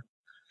time.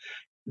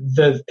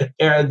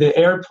 The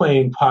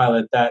airplane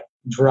pilot that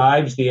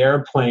drives the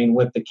airplane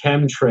with the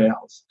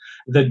chemtrails,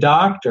 the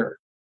doctor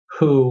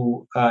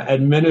who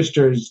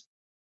administers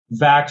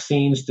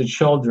vaccines to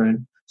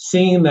children,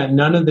 seeing that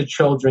none of the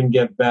children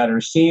get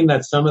better, seeing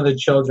that some of the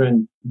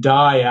children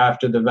die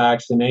after the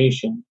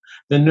vaccination.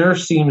 The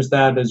nurse sees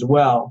that as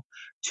well.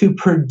 To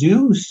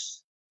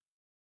produce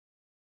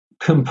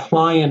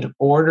compliant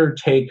order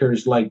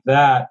takers like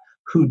that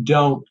who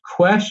don't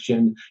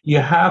question, you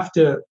have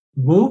to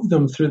move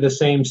them through the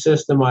same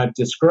system I've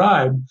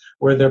described,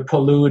 where they're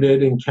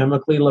polluted and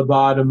chemically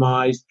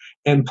lobotomized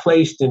and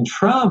placed in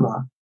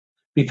trauma,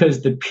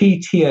 because the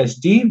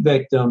PTSD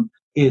victim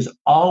is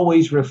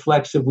always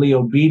reflexively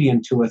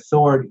obedient to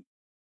authority.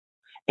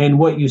 And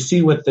what you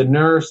see with the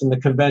nurse and the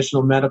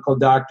conventional medical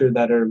doctor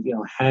that are,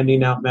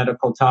 handing out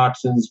medical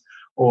toxins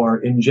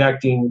or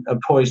injecting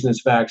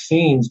poisonous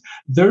vaccines,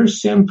 they're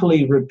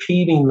simply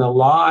repeating the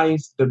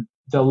lies,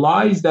 the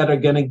lies that are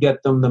going to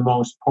get them the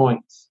most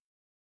points.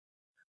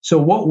 So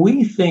what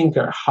we think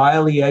are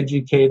highly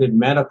educated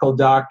medical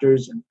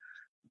doctors and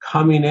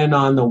coming in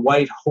on the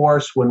white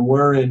horse when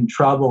we're in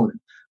trouble and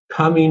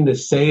coming to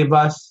save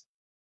us,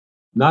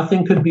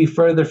 nothing could be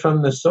further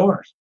from the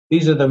source.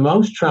 These are the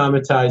most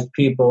traumatized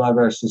people of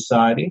our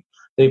society.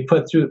 They've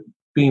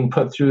being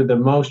put through the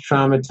most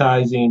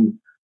traumatizing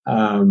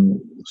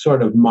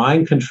sort of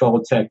mind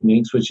control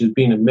techniques, which is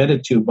being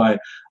admitted to by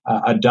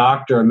a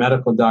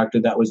medical doctor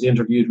that was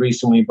interviewed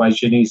recently by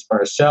Janice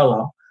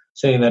Barcelo,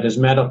 saying that his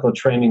medical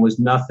training was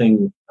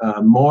nothing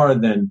more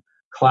than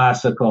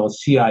classical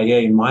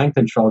CIA mind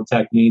control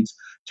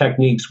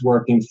techniques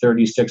working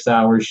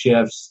 36-hour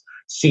shifts,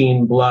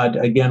 seeing blood.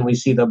 Again, we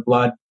see the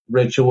blood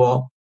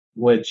ritual,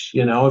 which,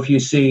 if you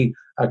see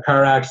a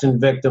car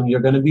accident victim, you're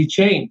going to be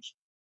changed.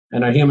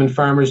 And our human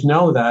farmers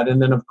know that.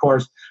 And then, of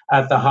course,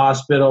 at the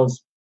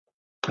hospitals,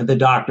 the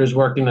doctor's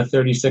working a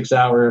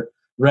 36-hour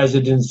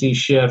residency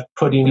shift,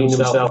 putting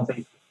himself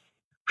in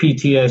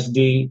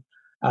PTSD,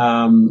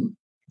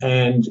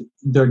 and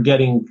they're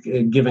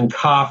given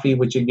coffee,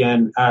 which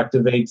again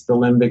activates the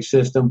limbic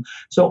system.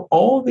 So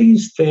all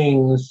these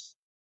things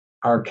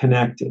are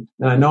connected.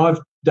 And I know I've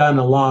done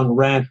a long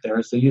rant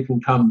there, so you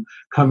can come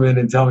in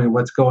and tell me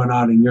what's going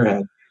on in your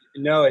head.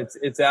 No,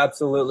 it's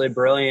absolutely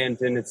brilliant,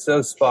 and it's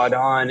so spot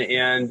on.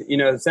 And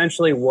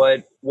essentially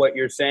what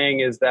you're saying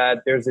is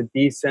that there's a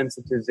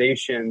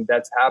desensitization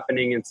that's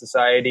happening in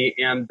society,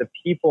 and the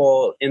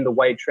people in the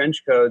white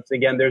trench coats.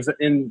 Again,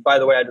 by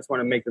the way, I just want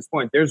to make this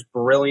point. There's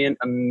brilliant,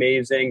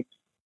 amazing,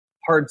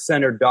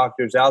 heart-centered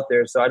doctors out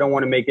there. So I don't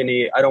want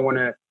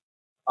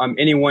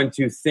anyone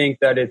to think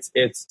that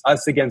it's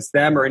us against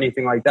them or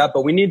anything like that.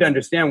 But we need to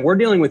understand we're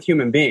dealing with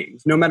human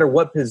beings, no matter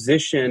what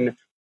position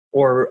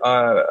or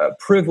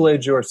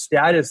privilege or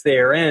status they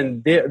are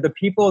in. The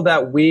people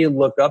that we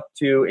look up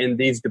to in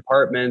these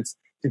departments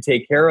to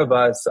take care of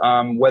us,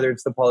 whether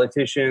it's the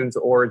politicians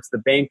or it's the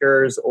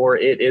bankers or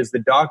it is the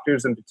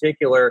doctors in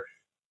particular,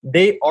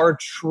 they are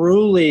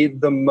truly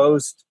the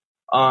most,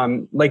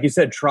 like you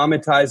said,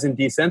 traumatized and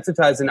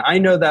desensitized. And I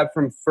know that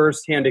from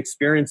firsthand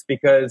experience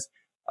because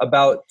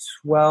about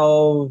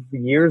 12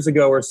 years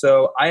ago or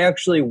so, I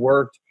actually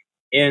worked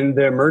in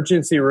the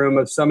emergency room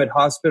of Summit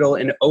Hospital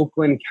in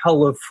Oakland,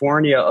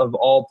 California, of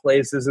all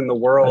places in the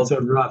world. It's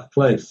a rough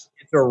place.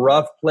 It's a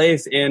rough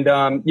place. And,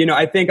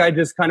 I think I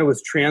just kind of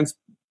was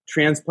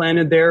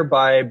transplanted there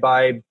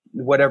by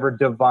whatever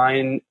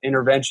divine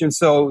intervention.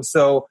 So,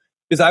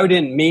 because I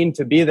didn't mean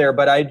to be there,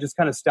 but I just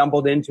kind of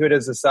stumbled into it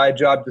as a side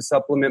job to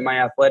supplement my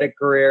athletic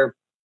career.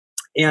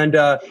 And,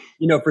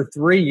 for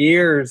 3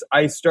 years,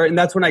 and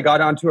that's when I got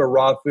onto a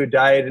raw food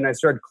diet and I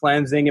started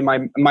cleansing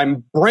and my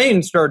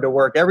brain started to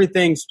work.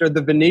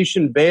 The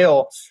Venetian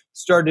veil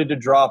started to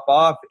drop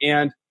off.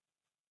 And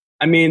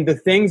the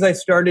things I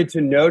started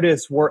to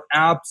notice were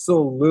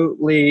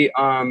absolutely,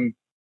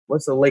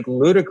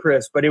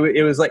 ludicrous, but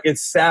it was like,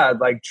 it's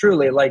sad, like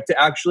truly, like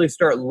to actually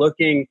start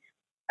looking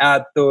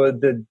at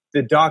the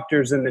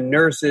doctors and the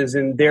nurses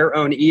and their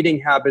own eating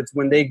habits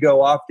when they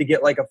go off to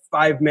get like a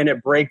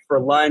 5-minute break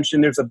for lunch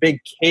and there's a big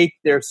cake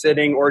there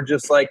sitting, or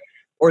just like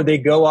or they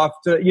go off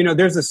to,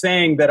 there's a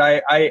saying that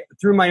I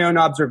through my own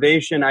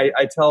observation, I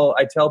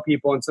tell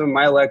people in some of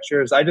my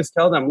lectures, I just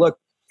tell them, look,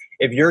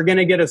 if you're going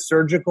to get a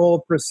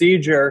surgical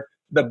procedure,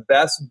 the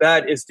best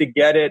bet is to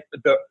get it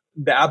the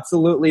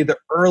absolutely the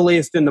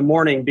earliest in the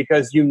morning,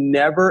 because you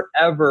never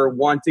ever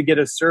want to get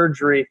a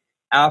surgery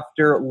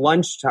after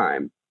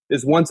lunchtime.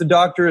 Is once a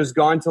doctor has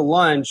gone to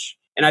lunch,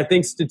 and I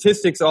think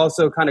statistics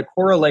also kind of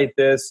correlate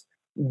this,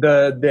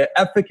 the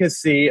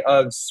efficacy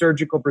of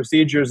surgical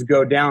procedures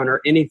go down,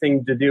 or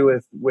anything to do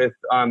with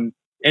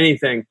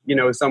anything,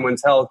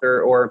 someone's health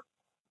or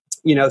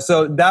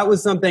so that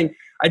was something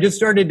I just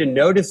started to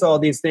notice, all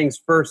these things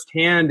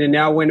firsthand. And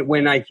now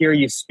when I hear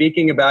you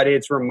speaking about it,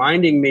 it's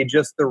reminding me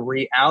just the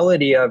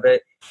reality of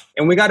it.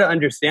 And we got to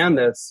understand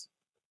this.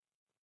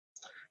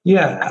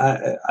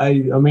 Yeah, I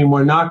mean,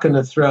 we're not going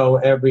to throw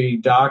every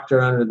doctor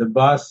under the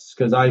bus,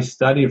 because I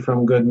study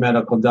from good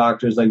medical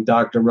doctors like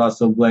Dr.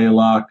 Russell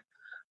Blaylock,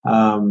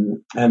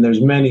 and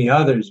there's many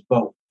others.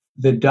 But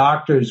the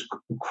doctors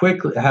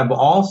quickly have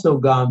also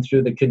gone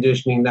through the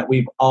conditioning that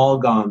we've all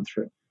gone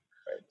through.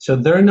 So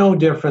they're no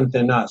different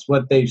than us.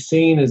 What they've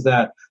seen is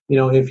that,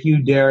 if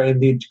you dare, and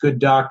the good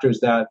doctors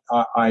that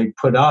I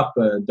put up,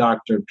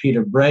 Dr.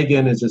 Peter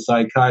Bregan is a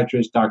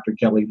psychiatrist, Dr.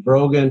 Kelly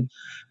Brogan,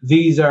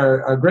 these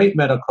are great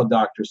medical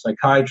doctors,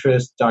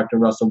 psychiatrists. Dr.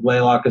 Russell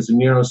Blaylock is a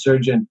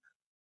neurosurgeon.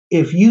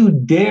 If you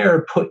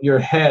dare put your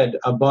head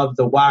above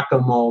the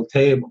whack-a-mole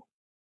table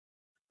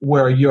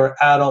where your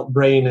adult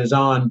brain is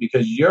on,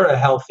 because you're a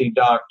healthy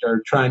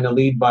doctor trying to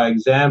lead by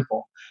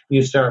example,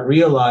 you start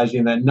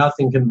realizing that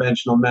nothing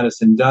conventional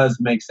medicine does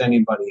makes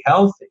anybody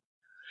healthy.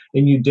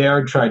 And you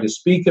dare try to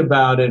speak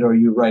about it, or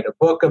you write a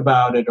book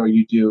about it, or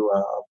you do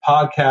a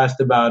podcast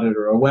about it,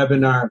 or a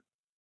webinar.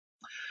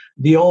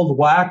 The old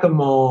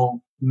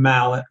whack-a-mole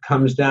mallet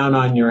comes down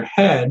on your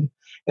head,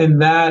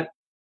 and that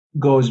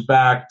goes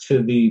back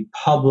to the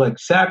public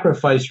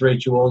sacrifice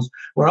rituals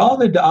where all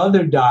the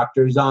other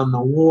doctors on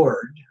the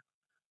ward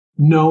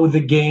know the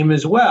game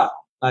as well.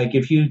 Like,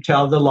 if you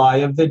tell the lie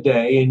of the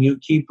day and you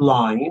keep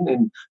lying,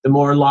 and the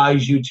more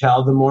lies you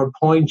tell, the more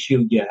points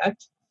you get.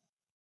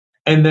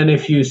 And then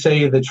if you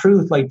say the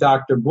truth, like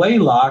Dr.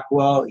 Blaylock,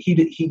 well, he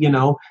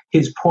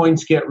his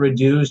points get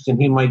reduced,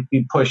 and he might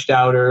be pushed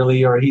out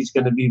early, or he's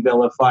going to be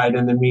vilified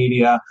in the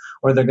media,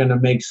 or they're going to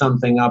make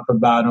something up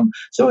about him.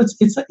 So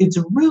it's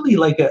really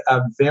like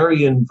a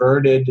very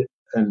inverted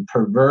and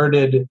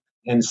perverted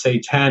and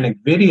satanic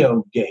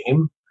video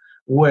game,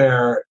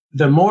 where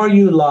the more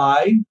you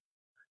lie,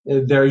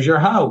 there's your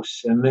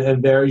house,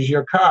 and there's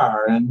your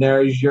car, and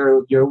there's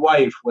your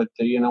wife with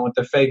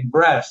the fake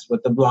breasts,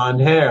 with the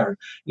blonde hair.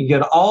 You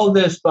get all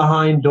this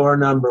behind door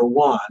number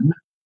one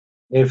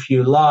if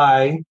you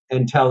lie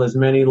and tell as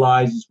many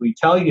lies as we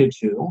tell you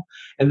to.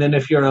 And then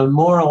if you're a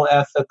moral,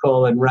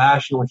 ethical, and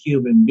rational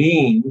human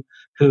being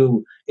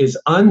who is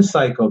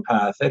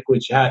unpsychopathic,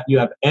 which you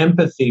have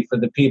empathy for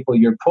the people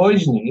you're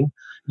poisoning,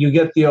 you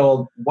get the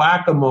old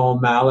whack-a-mole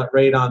mallet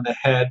right on the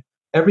head.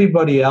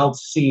 Everybody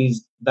else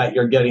sees that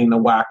you're getting the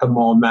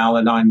whack-a-mole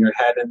mallet on your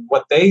head, and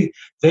what they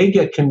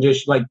get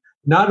conditioned. Like,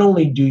 not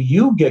only do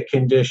you get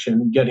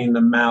conditioned getting the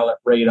mallet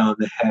right on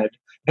the head,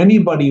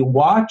 anybody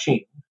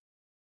watching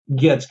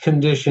gets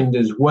conditioned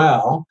as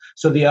well.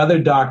 So the other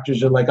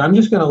doctors are like, I'm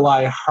just going to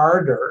lie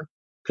harder,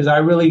 because I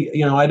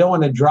really, I don't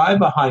want to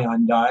drive a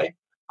Hyundai.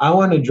 I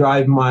want to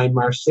drive my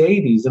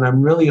Mercedes, and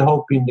I'm really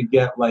hoping to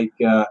get like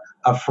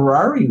a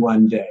Ferrari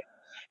one day.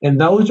 And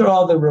those are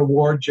all the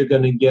rewards you're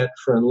going to get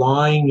for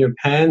lying your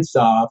pants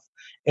off.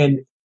 And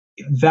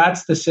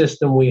that's the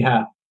system we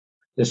have.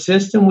 The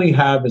system we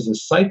have is a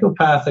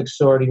psychopathic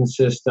sorting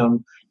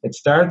system. It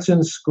starts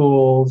in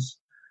schools.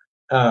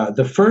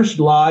 The first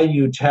lie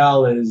you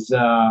tell is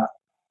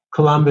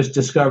Columbus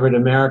discovered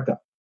America.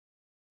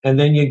 And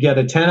then you get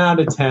a 10 out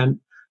of 10.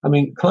 I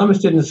mean, Columbus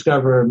didn't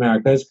discover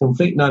America. It's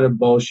complete and utter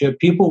bullshit.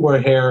 People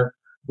were here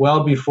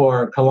well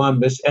before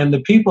Columbus. And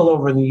the people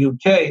over in the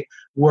UK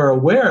were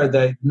aware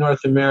that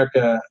North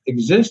America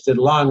existed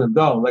long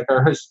ago. Like,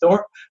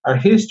 our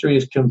history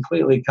is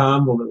completely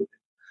convoluted.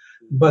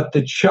 But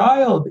the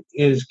child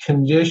is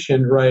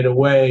conditioned right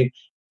away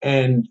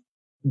and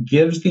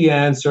gives the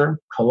answer.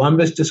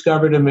 Columbus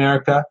discovered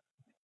America.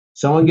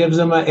 Someone gives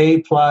them an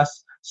A+.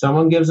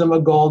 Someone gives them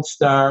a gold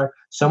star.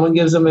 Someone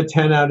gives them a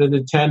 10 out of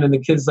the 10. And the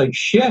kid's like,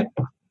 shit,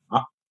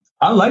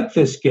 I like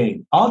this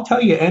game. I'll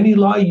tell you any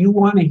lie you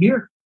want to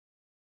hear.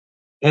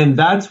 And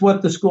that's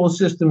what the school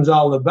system's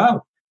all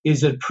about.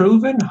 Is it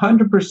proven?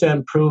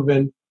 100%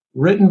 proven.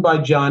 Written by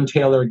John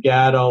Taylor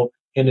Gatto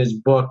in his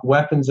book,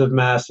 Weapons of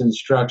Mass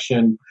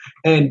Instruction.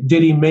 And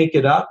did he make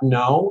it up?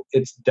 No.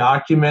 It's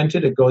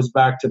documented. It goes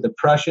back to the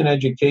Prussian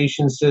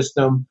education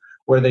system,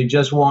 where they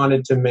just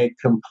wanted to make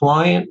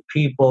compliant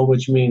people,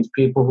 which means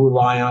people who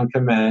lie on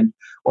command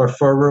or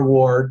for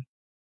reward.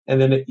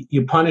 And then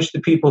you punish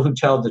the people who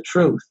tell the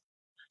truth.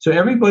 So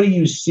everybody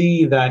you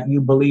see that you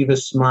believe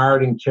is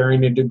smart and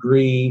carrying a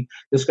degree,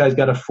 this guy's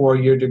got a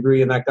 4-year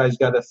degree and that guy's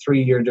got a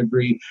 3-year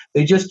degree,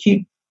 they just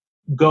keep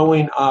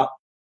going up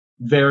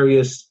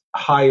various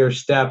higher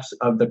steps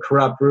of the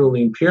corrupt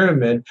ruling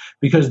pyramid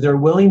because they're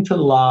willing to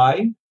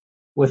lie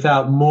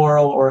without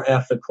moral or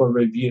ethical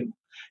review.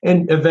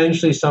 And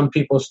eventually some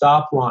people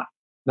stop lying.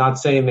 Not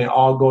saying they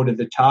all go to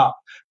the top,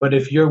 but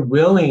if you're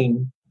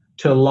willing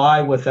to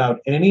lie without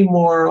any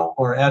moral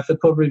or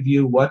ethical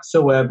review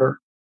whatsoever,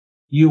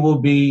 you will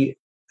be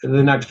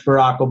the next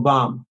Barack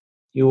Obama.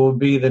 You will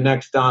be the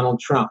next Donald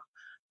Trump.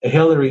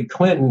 Hillary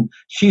Clinton,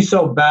 she's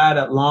so bad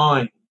at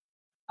lying.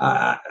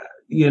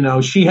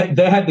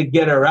 They had to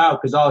get her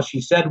out because all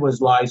she said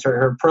was lies.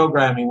 Her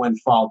programming went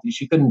faulty.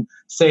 She couldn't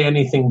say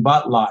anything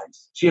but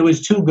lies. She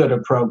was too good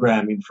at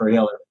programming for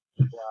Hillary.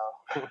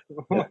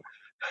 Wow.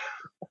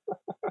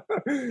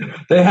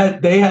 They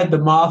had to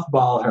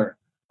mothball her.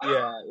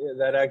 Yeah,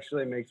 that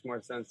actually makes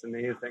more sense to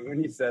me.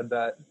 When you said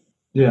that.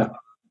 Yeah.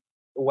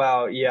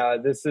 Wow. Yeah.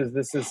 This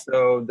is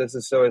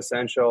so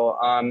essential.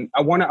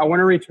 I want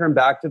to return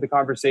back to the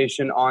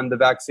conversation on the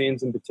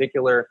vaccines in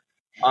particular,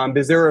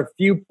 because there are a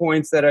few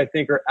points that I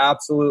think are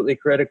absolutely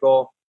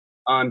critical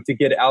to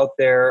get out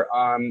there.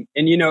 And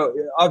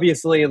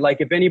obviously, like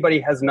if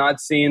anybody has not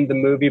seen the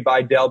movie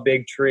by Del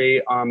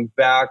Bigtree,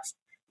 Vaxxed,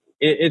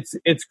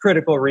 it's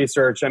critical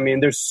research. I mean,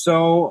 there's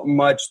so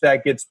much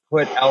that gets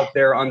put out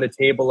there on the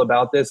table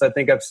about this. I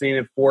think I've seen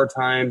it 4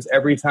 times.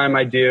 Every time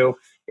I do,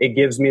 it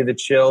gives me the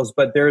chills.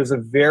 But there's a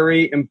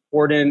very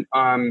important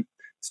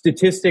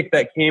statistic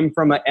that came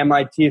from an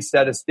MIT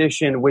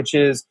statistician, which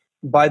is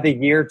by the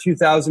year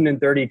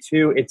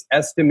 2032, it's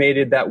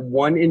estimated that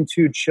 1 in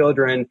 2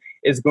 children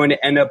is going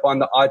to end up on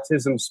the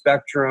autism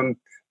spectrum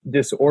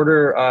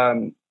disorder.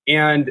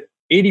 And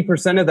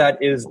 80% of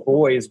that is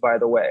boys, by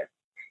the way.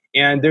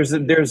 And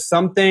there's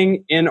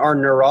something in our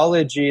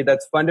neurology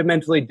that's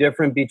fundamentally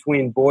different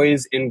between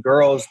boys and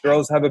girls.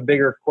 Girls have a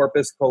bigger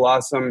corpus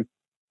callosum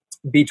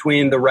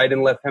between the right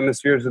and left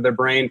hemispheres of their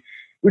brain,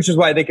 which is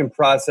why they can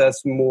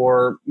process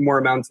more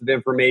amounts of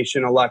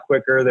information a lot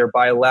quicker. They're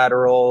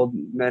bilateral.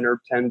 Men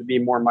tend to be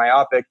more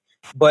myopic.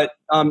 But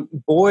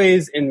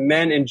boys and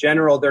men in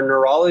general, their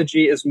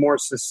neurology is more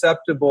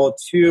susceptible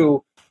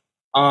to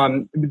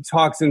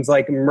toxins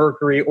like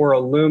mercury or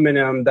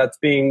aluminum that's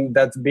being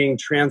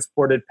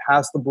transported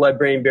past the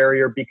blood-brain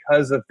barrier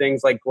because of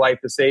things like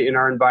glyphosate in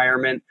our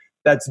environment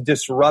that's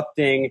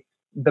disrupting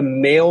the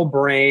male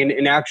brain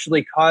and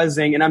actually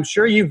causing, and I'm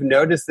sure you've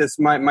noticed this,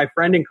 my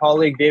friend and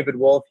colleague David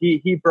Wolf,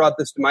 he brought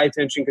this to my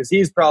attention because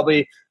he's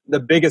probably the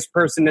biggest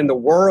person in the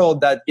world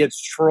that gets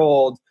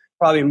trolled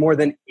probably more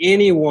than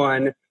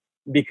anyone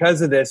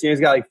because of this. He's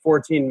got like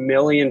 14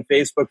 million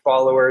Facebook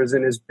followers,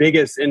 and his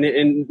biggest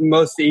and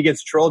most he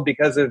gets trolled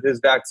because of his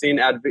vaccine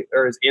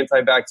or his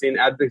anti-vaccine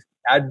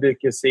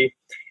advocacy.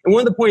 And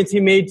one of the points he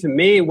made to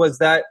me was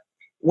that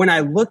when I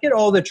look at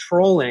all the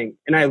trolling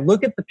and I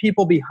look at the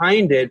people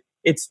behind it,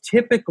 it's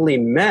typically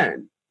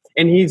men.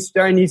 And he's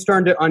starting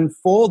to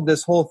unfold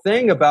this whole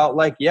thing about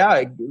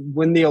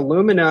when the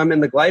aluminum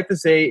and the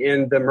glyphosate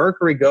and the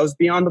mercury goes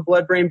beyond the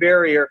blood-brain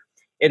barrier,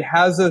 it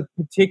has a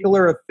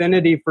particular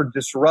affinity for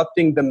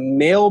disrupting the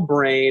male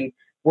brain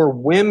where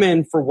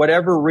women, for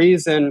whatever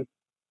reason,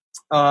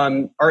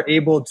 are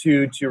able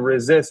to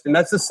resist. And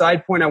that's the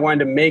side point I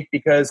wanted to make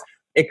because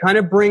it kind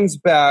of brings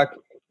back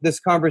this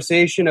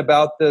conversation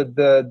about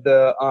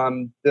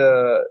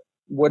the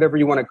whatever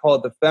you want to call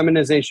it, the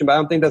feminization, but I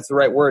don't think that's the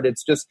right word.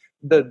 It's just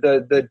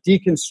the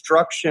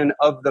deconstruction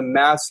of the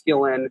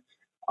masculine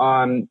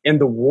and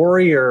the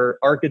warrior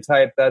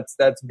archetype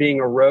that's being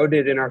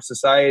eroded in our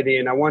society.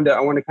 And I want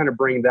to kind of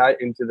bring that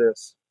into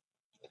this.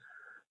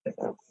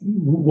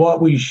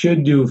 What we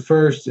should do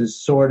first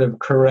is sort of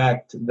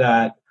correct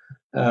that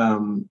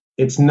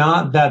it's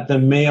not that the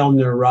male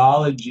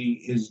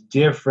neurology is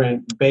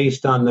different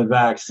based on the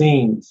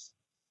vaccines.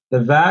 The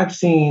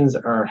vaccines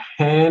are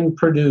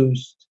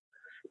hand-produced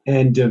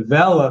and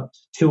developed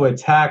to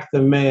attack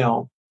the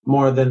male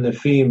more than the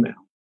female.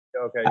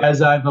 Okay.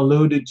 As I've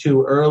alluded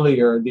to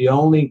earlier, the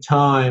only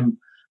time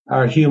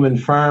our human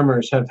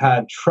farmers have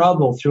had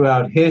trouble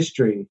throughout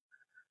history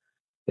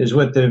is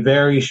with the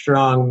very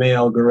strong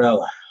male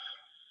gorilla,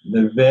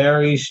 the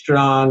very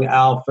strong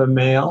alpha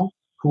male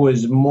who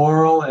is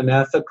moral and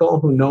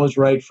ethical, who knows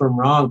right from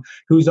wrong,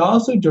 who's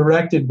also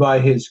directed by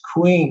his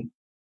queen.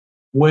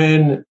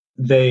 When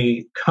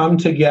they come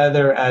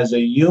together as a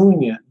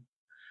union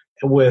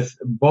with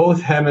both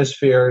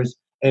hemispheres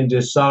and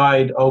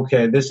decide,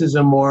 okay, this is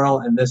immoral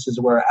and this is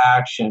where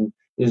action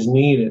is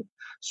needed.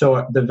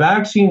 So the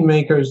vaccine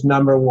makers,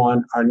 number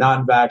one, are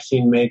not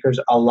vaccine makers.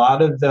 A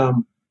lot of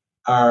them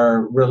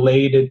are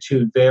related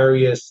to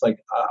various,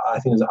 I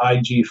think it's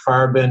IG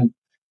Farben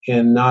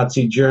in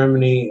Nazi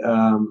Germany.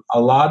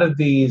 A lot of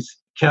these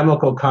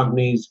chemical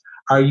companies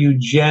are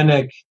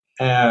eugenic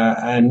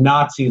and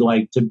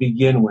Nazi-like to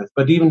begin with.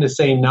 But even to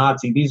say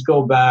Nazi, these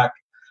go back.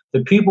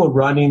 The people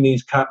running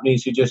these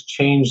companies who just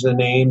change the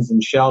names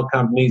and shell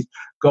companies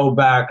go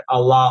back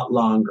a lot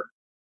longer.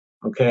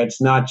 Okay,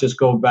 it's not just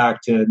go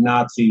back to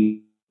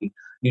Nazi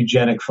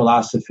eugenic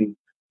philosophy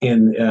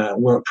in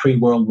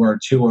pre-World War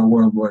II or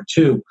World War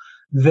II.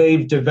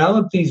 They've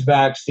developed these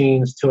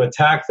vaccines to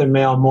attack the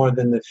male more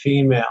than the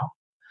female.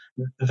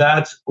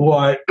 that's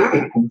why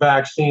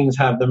vaccines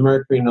have the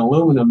mercury and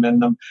aluminum in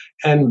them.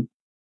 And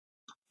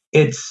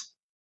it's,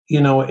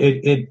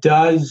 it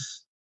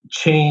does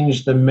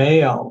change the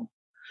male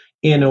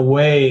in a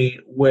way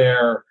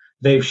where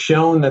they've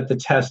shown that the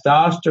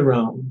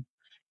testosterone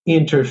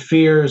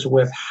interferes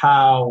with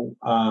how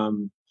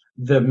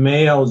the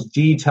males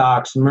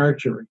detox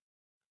mercury.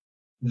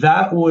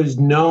 That was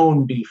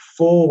known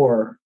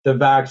before the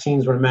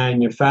vaccines were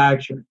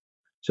manufactured.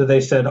 So they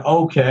said,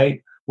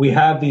 okay, we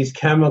have these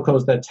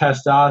chemicals that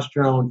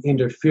testosterone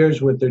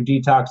interferes with their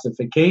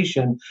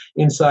detoxification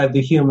inside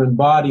the human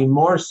body,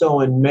 more so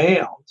in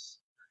males.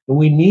 And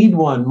we need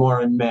one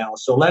more in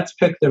males. So let's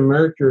pick the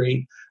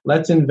mercury.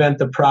 Let's invent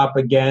the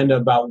propaganda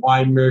about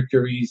why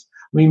mercury's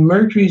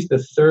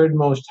the third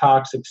most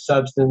toxic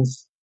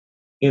substance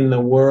in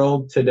the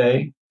world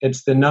today.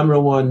 It's the number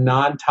one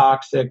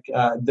non-toxic,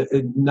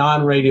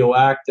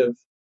 non-radioactive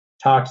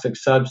toxic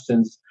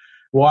substance.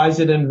 Why is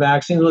it in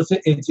vaccines? Well,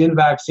 it's in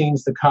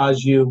vaccines to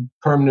cause you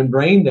permanent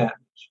brain damage.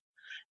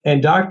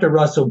 And Dr.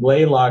 Russell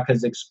Blaylock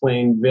has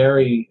explained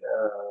very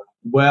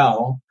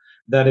well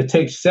that it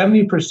takes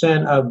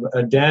 70%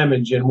 of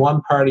damage in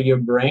one part of your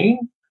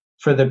brain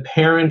for the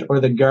parent or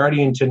the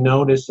guardian to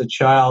notice the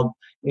child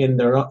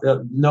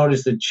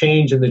notice the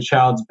change in the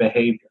child's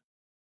behavior.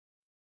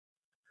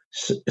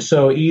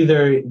 So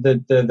either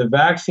the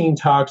vaccine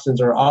toxins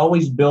are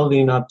always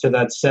building up to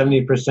that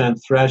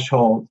 70%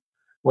 threshold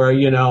where,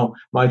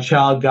 my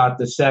child got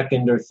the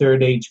second or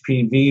third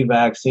HPV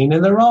vaccine,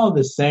 and they're all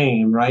the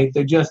same, right?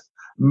 They're just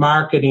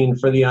marketing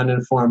for the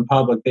uninformed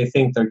public. They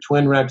think their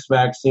Twinrex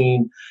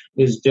vaccine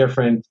is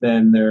different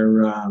than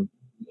their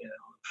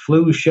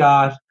flu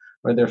shot,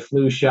 or their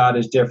flu shot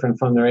is different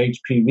from their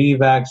HPV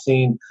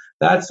vaccine.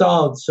 That's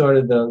all sort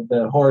of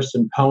the horse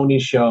and pony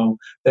show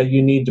that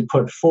you need to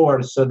put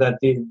forth so that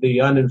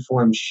the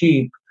uninformed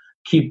sheep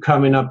keep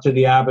coming up to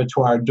the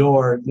abattoir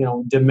door,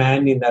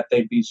 demanding that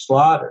they be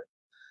slaughtered.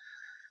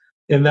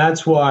 And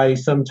that's why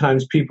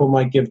sometimes people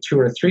might give 2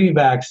 or 3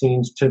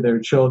 vaccines to their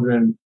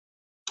children,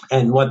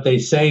 and what they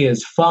say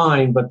is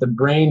fine, but the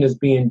brain is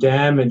being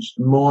damaged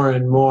more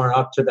and more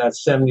up to that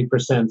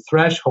 70%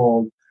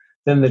 threshold.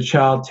 Then the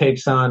child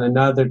takes on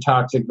another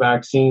toxic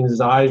vaccine, his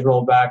eyes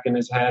roll back in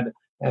his head,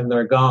 and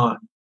they're gone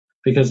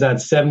because that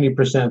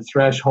 70%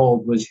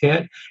 threshold was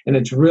hit, and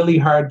it's really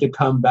hard to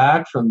come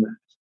back from that.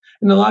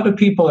 And a lot of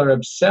people are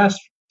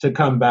obsessed to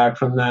come back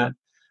from that.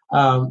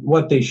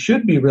 What they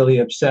should be really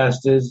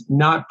obsessed is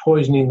not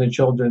poisoning the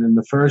children in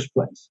the first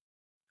place.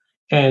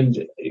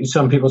 And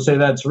some people say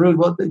that's rude.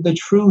 Well, the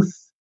truth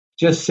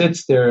just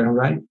sits there,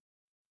 right?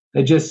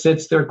 It just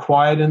sits there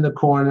quiet in the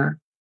corner.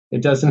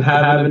 It doesn't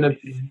have an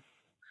opinion.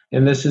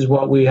 And this is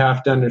what we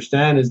have to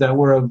understand, is that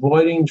we're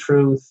avoiding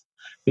truth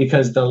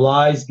because the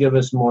lies give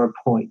us more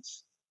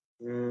points.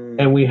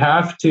 And we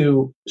have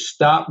to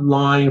stop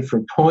lying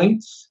for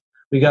points.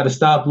 We got to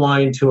stop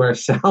lying to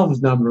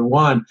ourselves, number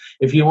one.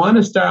 If you want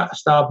to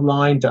stop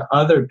lying to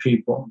other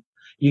people,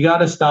 you got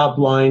to stop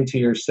lying to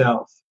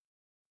yourself.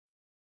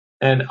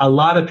 And a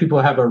lot of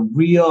people have a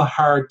real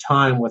hard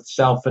time with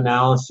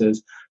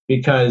self-analysis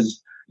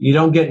because you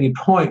don't get any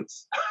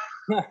points.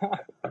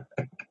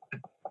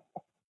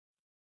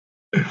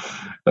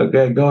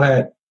 Okay, go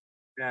ahead.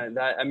 Yeah,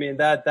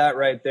 that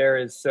right there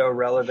is so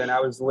relevant. I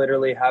was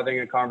literally having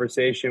a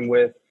conversation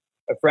with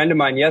a friend of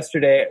mine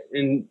yesterday,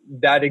 and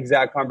that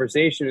exact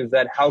conversation is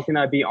that how can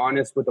I be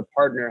honest with a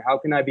partner? How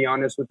can I be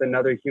honest with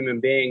another human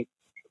being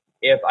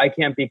if I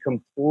can't be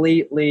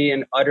completely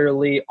and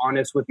utterly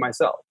honest with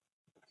myself?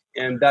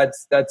 And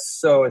that's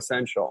so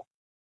essential.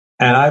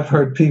 And I've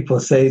heard people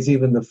say, it's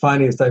even the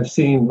funniest. I've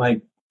seen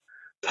like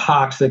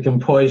toxic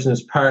and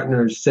poisonous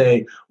partners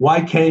say,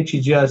 why can't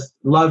you just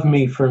love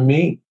me for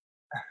me?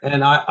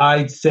 And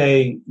I'd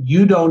say,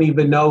 you don't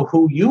even know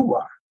who you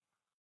are.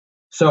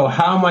 So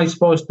how am I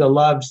supposed to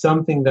love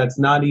something that's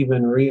not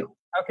even real?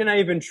 How can I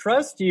even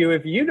trust you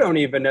if you don't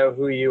even know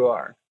who you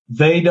are?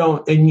 They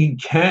don't, and you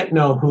can't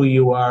know who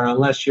you are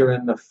unless you're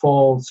in the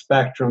full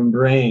spectrum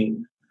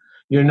brain.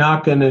 You're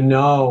not going to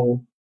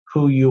know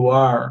who you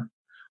are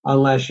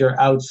unless you're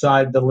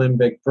outside the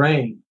limbic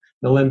brain.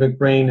 The limbic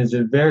brain is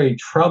a very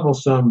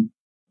troublesome,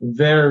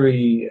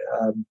 very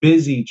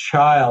busy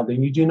child,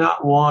 and you do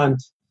not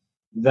want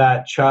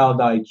that child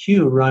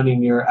IQ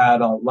running your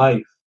adult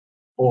life,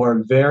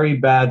 or very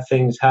bad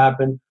things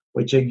happen,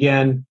 which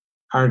again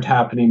aren't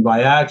happening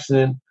by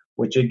accident,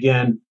 which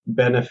again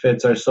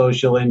benefits our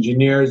social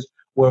engineers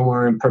when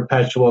we're in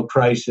perpetual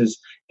crisis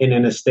and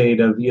in a state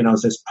of,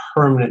 this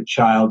permanent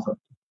childhood.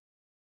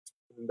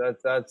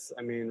 That's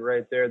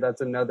right there.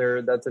 That's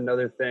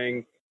another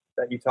thing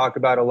that you talk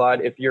about a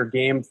lot. If you're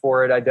game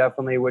for it, I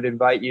definitely would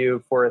invite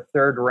you for a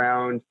third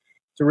round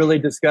to really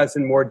discuss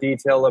in more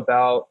detail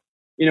about,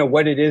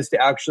 what it is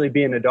to actually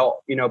be an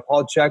adult.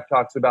 Paul Chek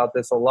talks about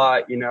this a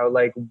lot,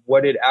 like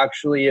what it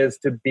actually is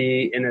to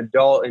be an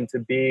adult, and to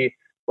be,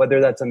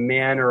 whether that's a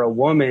man or a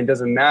woman,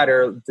 doesn't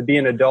matter, to be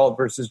an adult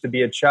versus to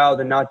be a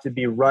child, and not to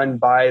be run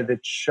by the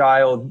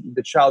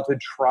childhood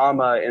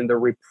trauma and the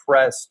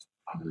repressed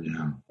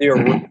your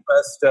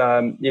repressed,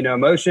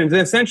 emotions.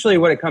 And essentially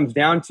what it comes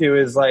down to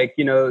is like,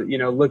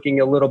 looking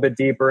a little bit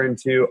deeper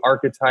into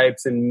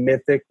archetypes and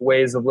mythic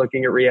ways of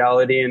looking at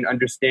reality and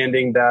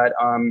understanding that,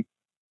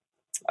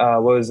 I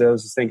was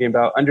just thinking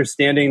about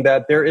understanding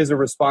that there is a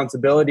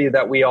responsibility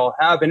that we all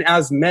have. And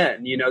as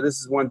men, this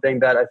is one thing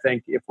that I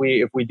think if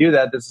we do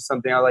that, this is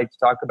something I like to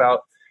talk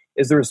about,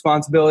 is the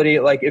responsibility.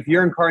 Like if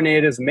you're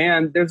incarnated as a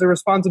man, there's a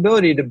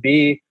responsibility to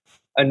be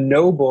a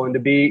noble and to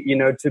be,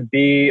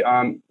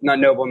 not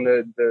noble in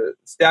the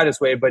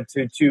status way, but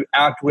to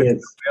act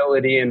with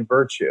nobility and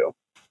virtue.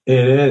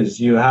 It is.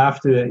 You have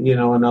to, and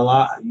a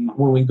lot,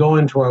 when we go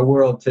into our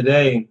world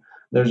today,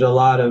 there's a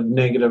lot of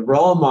negative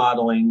role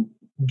modeling,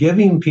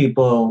 giving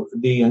people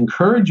the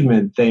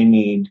encouragement they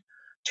need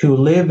to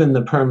live in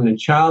the permanent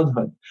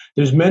childhood.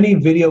 There's many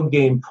video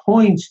game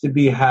points to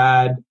be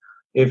had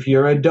if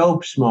you're a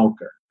dope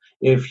smoker,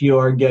 if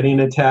you're getting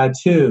a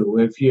tattoo,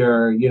 if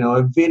you're,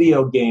 a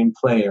video game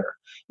player,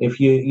 if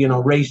you,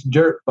 race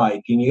dirt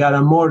bike and you got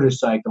a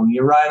motorcycle and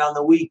you ride on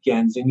the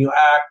weekends and you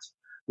act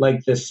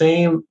like the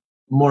same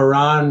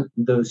moron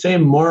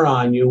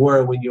you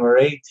were when you were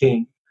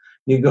 18.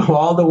 You go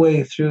all the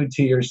way through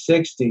to your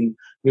 60.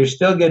 You're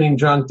still getting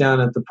drunk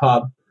down at the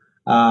pub.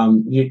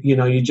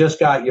 You just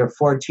got your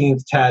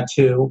 14th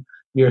tattoo.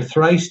 You're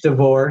thrice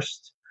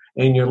divorced,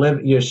 and you're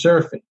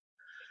surfing.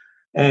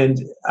 And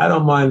I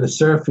don't mind the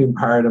surfing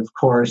part, of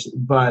course,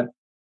 but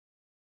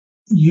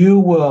you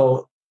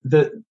will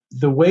the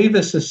way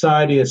the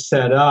society is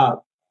set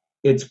up.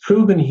 It's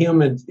proven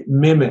humans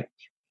mimic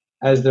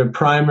as their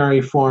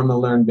primary form of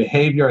learned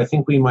behavior. I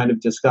think we might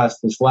have discussed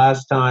this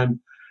last time.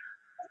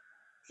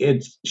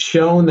 It's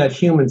shown that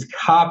humans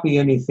copy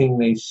anything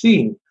they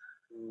see.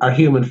 Our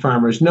human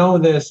farmers know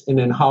this, and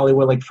in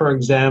Hollywood, like for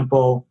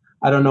example,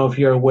 I don't know if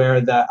you're aware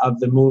of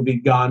the movie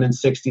Gone in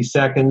 60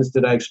 Seconds.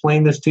 Did I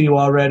explain this to you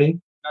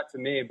already? Not to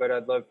me, but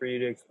I'd love for you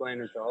to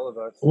explain it to all of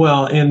us.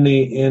 Well, in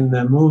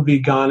the movie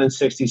Gone in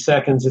 60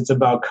 Seconds, it's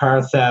about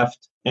car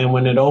theft, and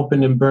when it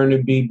opened in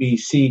Burnaby,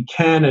 BC,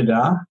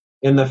 Canada,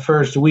 in the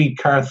first week,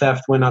 car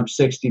theft went up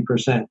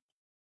 60%.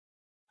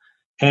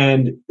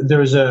 And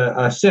there's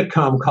a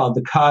sitcom called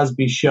The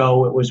Cosby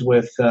Show. It was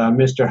with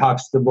Mr.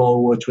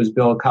 Huxtable, which was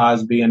Bill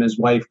Cosby, and his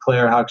wife,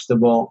 Claire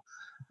Huxtable.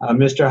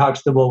 Mr.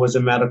 Huxtable was a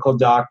medical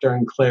doctor,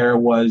 and Claire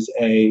was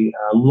a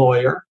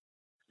lawyer.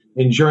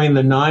 And during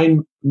the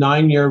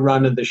nine-year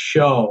run of the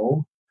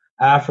show,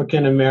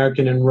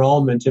 African-American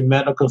enrollment in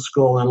medical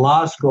school and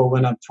law school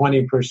went up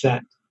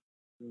 20%.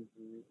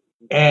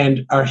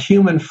 And our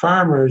human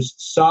farmers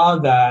saw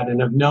that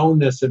and have known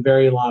this a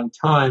very long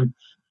time.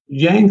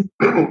 Yanked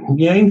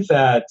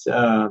that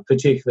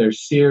particular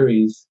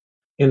series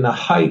in the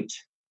height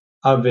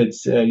of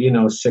its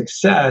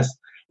success,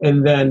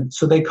 and then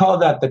so they call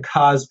that the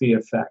Cosby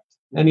effect.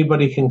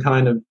 Anybody can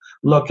kind of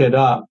look it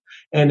up,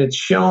 and it's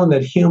shown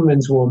that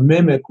humans will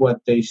mimic what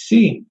they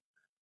see.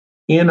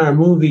 In our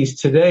movies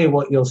today,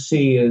 what you'll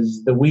see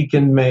is the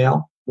weakened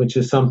male, which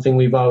is something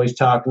we've always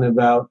talking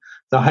about,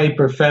 the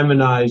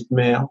hyper-feminized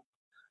male.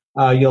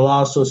 You'll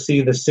also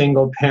see the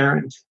single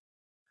parent,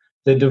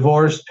 the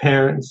divorced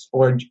parents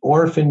or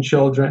orphan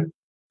children,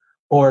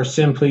 or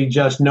simply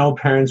just no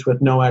parents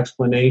with no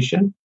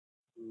explanation.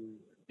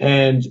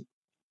 And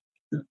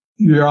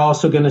you're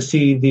also going to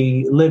see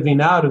the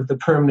living out of the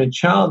permanent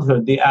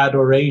childhood, the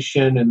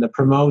adoration and the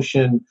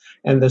promotion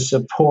and the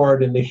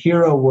support and the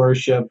hero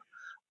worship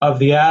of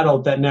the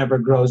adult that never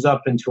grows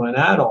up into an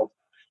adult.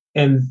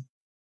 And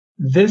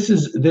this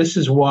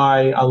is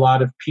why a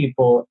lot of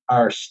people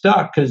are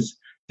stuck, because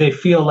they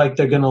feel like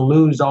they're going to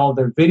lose all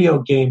their video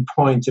game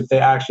points if they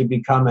actually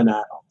become an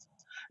adult.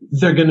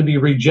 They're going to be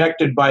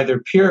rejected by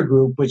their peer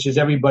group, which is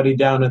everybody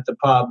down at the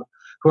pub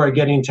who are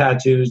getting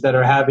tattoos, that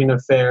are having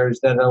affairs,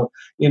 that are,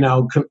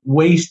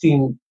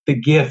 wasting the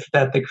gift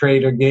that the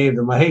creator gave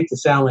them. I hate to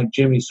sound like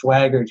Jimmy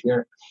Swaggart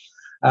here,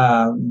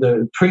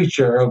 the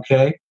preacher,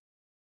 okay?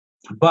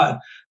 But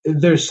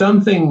there's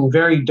something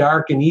very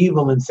dark and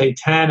evil and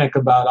satanic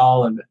about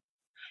all of it.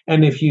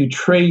 And if you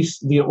trace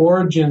the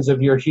origins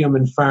of your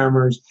human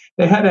farmers,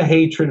 they had a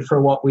hatred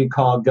for what we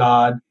call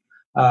God.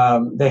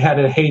 They had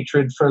a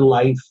hatred for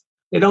life.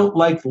 They don't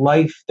like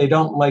life. They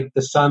don't like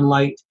the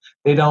sunlight.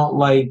 They don't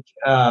like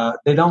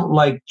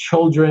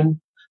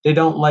children. They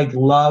don't like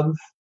love.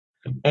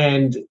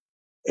 And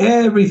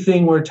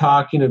everything we're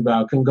talking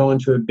about can go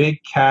into a big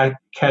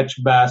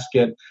catch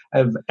basket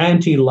of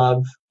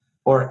anti-love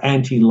or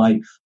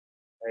anti-life.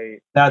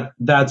 Right.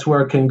 That's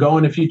where it can go.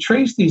 And if you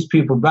trace these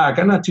people back,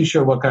 I'm not too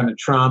sure what kind of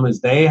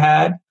traumas they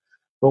had,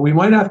 but we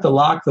might have to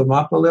lock them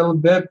up a little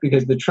bit,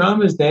 because the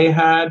traumas they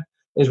had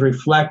is it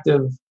reflects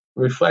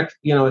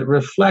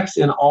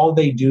in all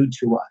they do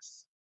to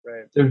us.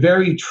 Right. They're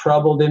very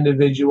troubled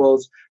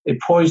individuals. They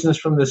poison us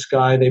from the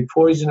sky. They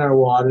poison our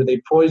water.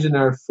 They poison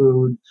our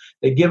food.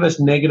 They give us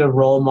negative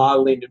role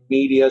modeling in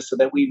media so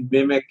that we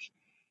mimic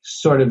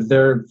sort of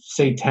their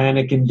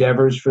satanic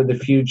endeavors for the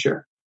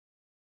future.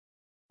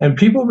 And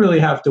people really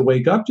have to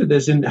wake up to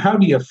this. And how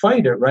do you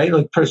fight it, right?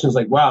 Like, person's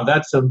like, wow,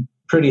 that's some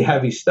pretty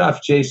heavy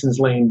stuff Jason's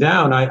laying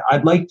down.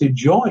 I'd like to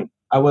join.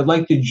 I would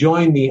like to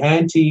join the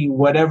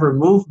anti-whatever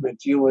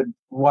movement you would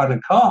want to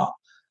call.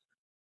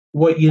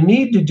 What you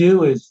need to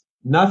do is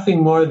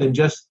nothing more than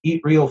just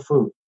eat real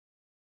food.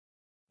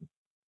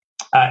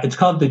 It's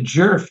called the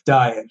JERF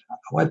diet.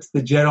 What's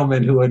the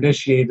gentleman who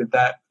initiated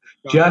that?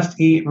 Just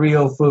eat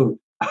real food.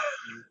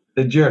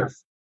 The JERF.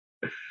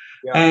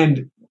 Yeah.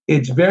 And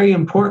it's very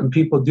important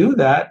people do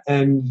that,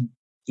 and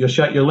you'll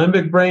shut your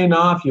limbic brain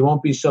off. You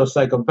won't be so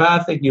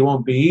psychopathic. You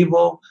won't be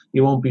evil.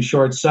 You won't be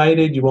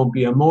short-sighted. You won't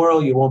be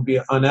immoral. You won't be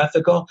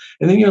unethical.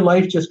 And then your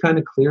life just kind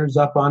of clears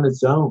up on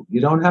its own.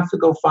 You don't have to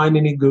go find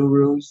any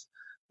gurus.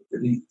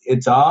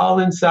 It's all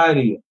inside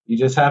of you. You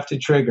just have to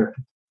trigger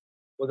it.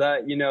 Well,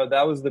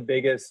 that was the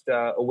biggest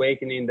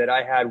awakening that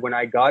I had when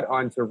I got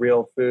onto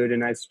real food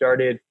and I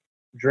started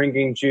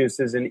drinking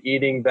juices and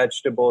eating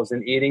vegetables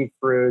and eating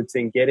fruits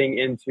and getting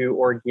into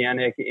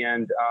organic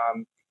and,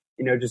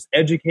 just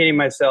educating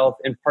myself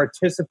and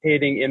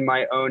participating in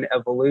my own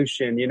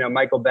evolution.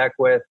 Michael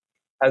Beckwith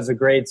has a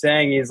great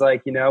saying. He's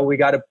like, we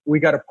got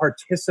to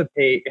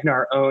participate in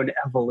our own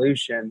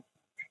evolution,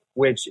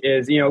 which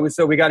is,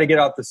 so we got to get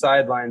off the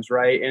sidelines,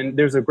 right? And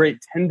there's a great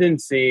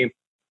tendency,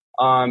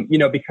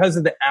 because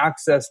of the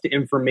access to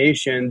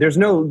information, there's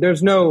no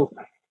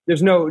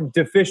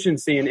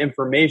deficiency in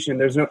information.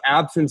 There's no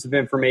absence of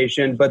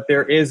information, but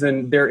there is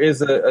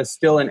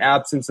still an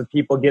absence of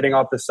people getting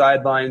off the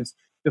sidelines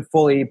to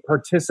fully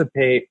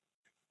participate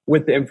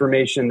with the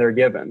information they're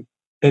given.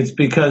 It's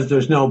because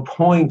there's no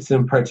points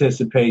in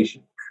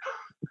participation.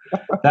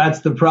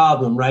 That's the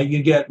problem, right?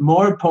 You get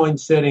more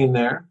points sitting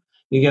there.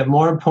 You get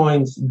more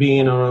points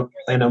being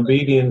an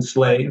obedient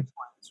slave.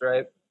 That's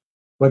right.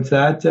 What's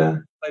that?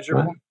 Pleasure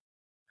points.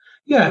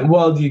 Yeah,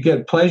 well, you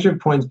get pleasure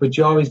points, but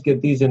you always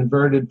get these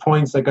inverted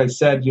points. Like I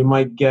said, you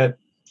might get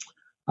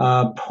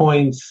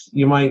points.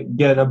 You might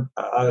get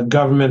a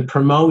government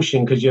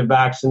promotion because you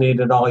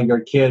vaccinated all your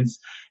kids.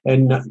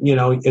 And,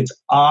 it's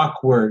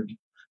awkward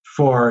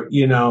for,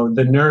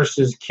 the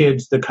nurses'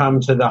 kids to come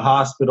to the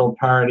hospital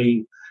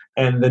party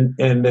and then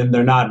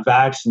they're not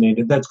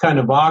vaccinated. That's kind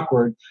of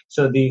awkward.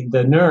 So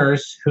the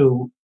nurse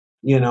who,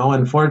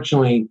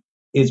 unfortunately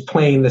is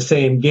playing the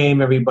same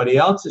game everybody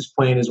else is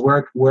playing is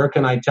where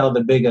can I tell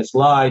the biggest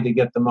lie to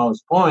get the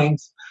most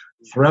points,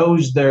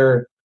 throws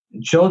their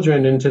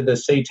children into the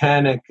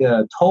satanic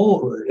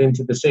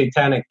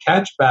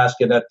catch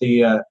basket at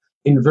the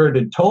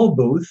inverted toll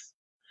booth.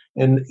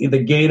 And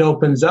the gate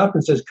opens up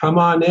and says, come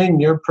on in,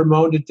 you're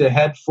promoted to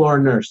head floor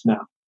nurse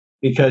now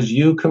because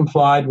you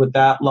complied with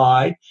that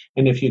lie.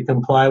 And if you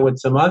comply with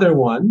some other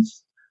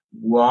ones,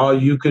 well,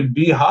 you could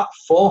be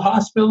full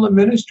hospital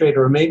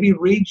administrator or maybe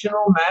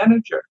regional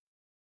manager.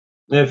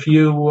 If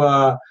you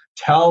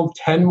tell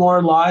 10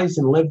 more lies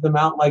and live them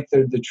out like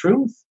they're the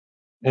truth.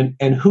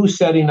 And who's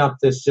setting up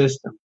this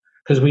system?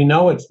 Because we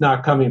know it's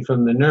not coming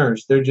from the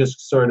nurse. They're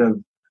just sort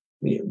of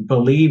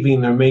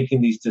believing they're making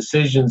these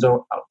decisions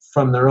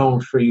from their own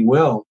free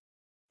will,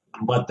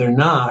 but they're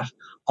not.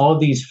 All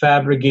these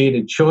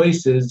fabricated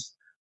choices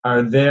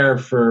are there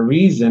for a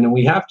reason, and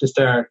we have to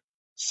start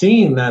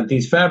seeing that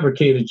these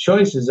fabricated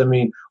choices,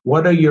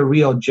 what are your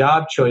real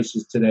job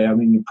choices today?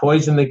 You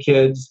poison the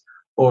kids,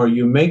 or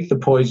you make the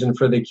poison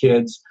for the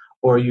kids,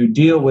 or you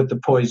deal with the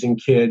poison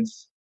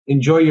kids.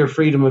 Enjoy your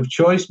freedom of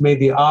choice. May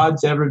the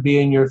odds ever be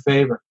in your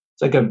favor.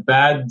 It's like a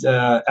bad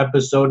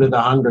episode of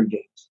the Hunger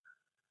Games.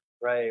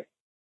 Right.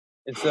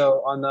 And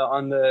so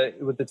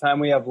with the time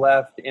we have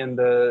left and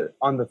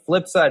on the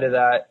flip side of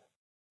that,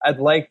 I'd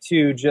like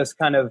to just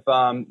kind of,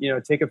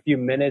 take a few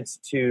minutes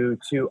to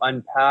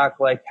unpack,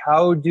 like,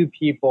 how do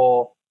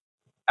people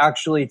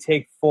actually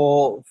take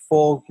full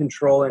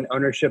control and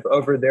ownership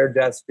over their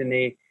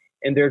destiny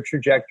and their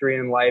trajectory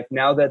in life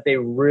now that they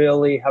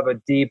really have a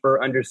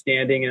deeper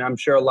understanding? And I'm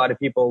sure a lot of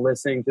people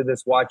listening to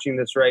this, watching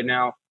this right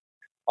now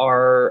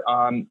are,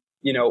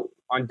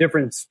 on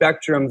different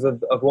spectrums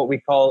of what we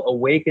call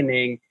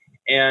awakening.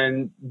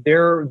 And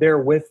they're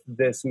with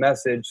this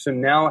message. So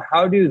now,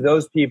 how do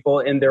those people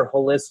in their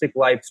holistic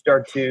life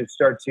start to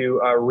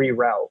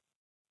reroute?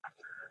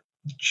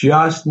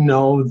 Just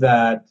know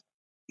that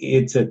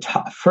it's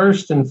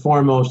first and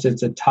foremost,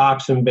 it's a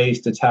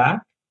toxin-based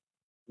attack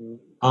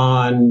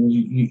on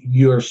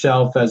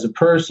yourself as a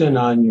person,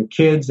 on your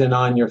kids, and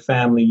on your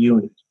family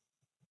unit.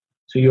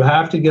 So you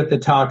have to get the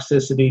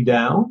toxicity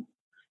down.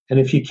 And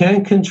if you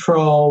can't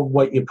control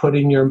what you put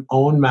in your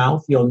own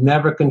mouth, you'll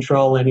never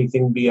control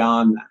anything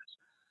beyond that.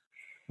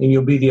 And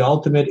you'll be the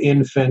ultimate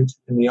infant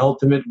and the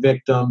ultimate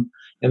victim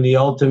and the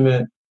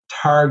ultimate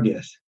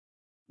target.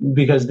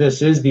 Because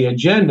this is the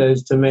agenda,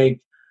 is to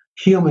make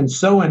humans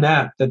so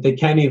inept that they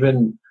can't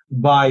even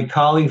buy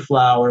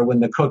cauliflower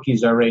when the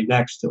cookies are right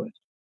next to it.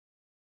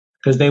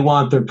 Because they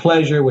want their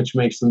pleasure, which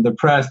makes them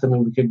depressed.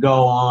 We could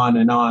go on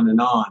and on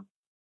and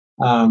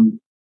on.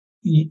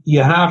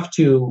 You have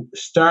to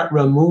start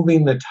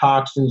removing the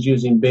toxins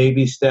using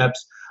baby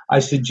steps. I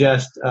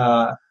suggest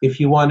if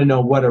you want to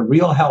know what a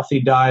real healthy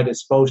diet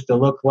is supposed to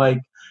look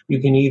like,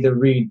 you can either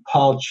read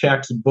Paul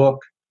Chek's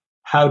book,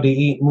 How to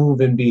Eat,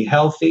 Move, and Be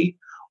Healthy,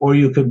 or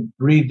you could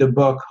read the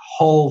book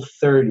Whole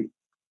 30.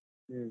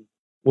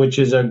 which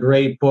is a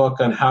great book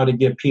on how to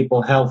get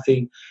people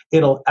healthy.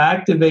 It'll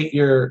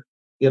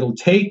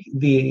take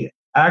the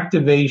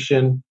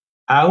activation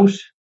out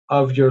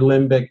of your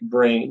limbic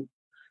brain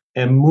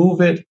and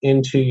move it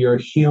into your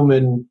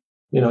human,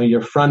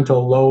 your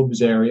frontal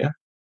lobes area,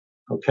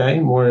 okay,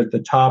 more at the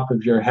top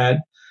of your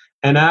head.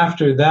 And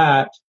after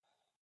that,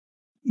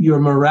 your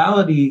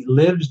morality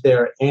lives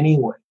there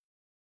anyway.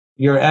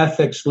 Your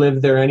ethics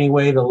live there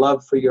anyway. The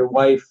love for your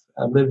wife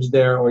lives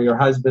there, or your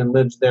husband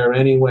lives there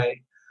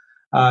anyway.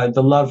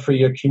 The love for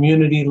your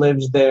community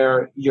lives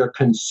there. Your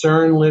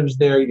concern lives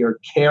there. Your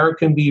care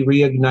can be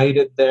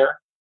reignited there.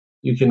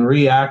 You can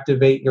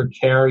reactivate your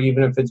care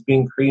even if it's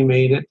being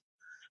cremated.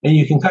 And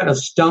you can kind of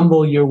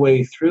stumble your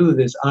way through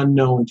this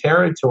unknown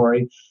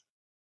territory.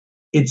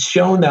 It's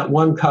shown that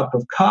 1 cup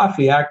of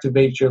coffee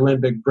activates your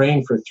limbic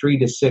brain for 3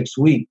 to 6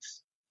 weeks.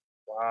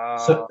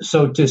 Wow.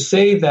 So to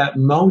say that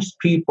most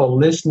people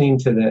listening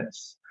to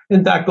this,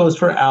 and that goes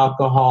for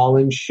alcohol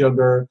and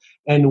sugar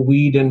and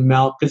weed and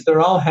milk, because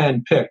they're all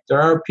handpicked.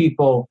 There are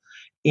people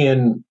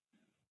in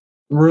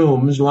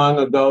rooms long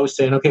ago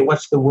saying, okay,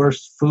 what's the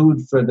worst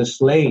food for the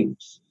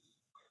slaves?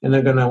 And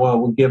they're going to,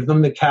 we'll give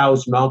them the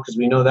cow's milk because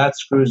we know that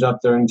screws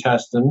up their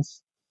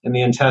intestines. And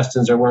the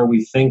intestines are where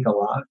we think a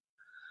lot.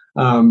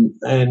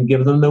 And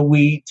give them the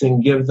wheat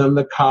and give them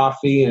the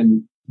coffee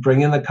and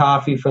bring in the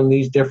coffee from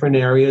these different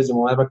areas, and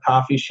we'll have a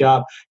coffee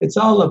shop. It's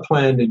all a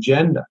planned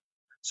agenda.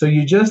 So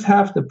you just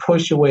have to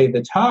push away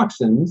the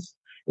toxins,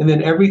 and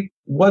then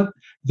what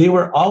they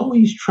were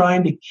always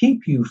trying to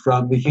keep you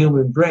from the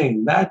human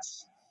brain.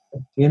 That's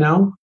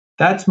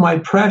my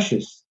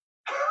precious.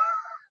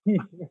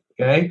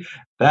 Okay,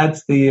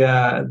 that's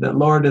the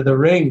Lord of the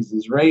Rings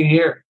is right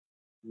here.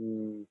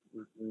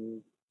 Mm-hmm.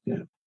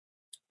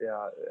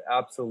 Yeah,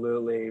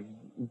 absolutely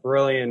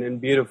brilliant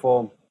and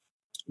beautiful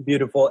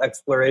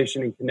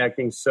exploration and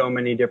connecting so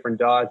many different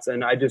dots.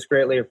 And I just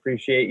greatly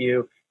appreciate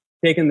you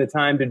taking the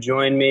time to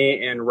join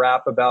me and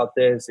rap about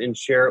this and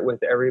share it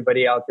with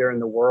everybody out there in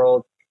the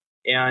world.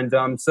 And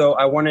so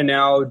I want to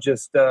now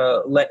just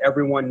let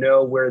everyone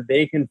know where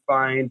they can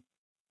find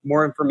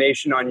more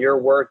information on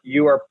your work.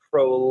 You are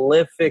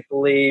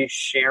prolifically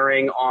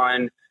sharing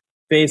on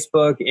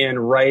Facebook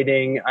and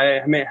writing.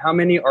 I mean, how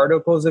many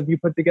articles have you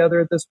put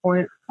together at this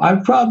point?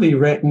 I've probably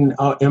written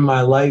in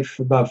my life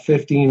about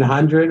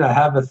 1,500. I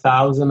have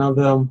 1,000 of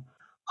them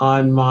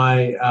on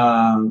my,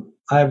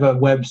 I have a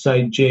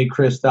website,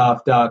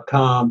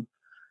 jchristoff.com.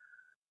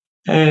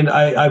 And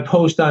I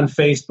post on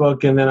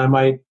Facebook, and then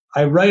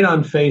I write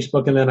on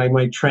Facebook, and then I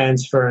might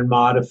transfer and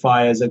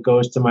modify as it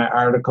goes to my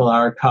article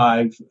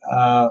archive.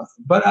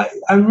 But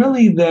I'm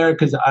really there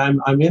because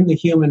I'm in the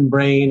human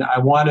brain. I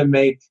want to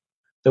make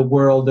the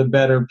world a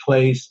better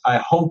place. I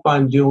hope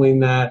I'm doing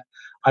that.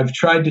 I've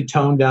tried to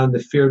tone down the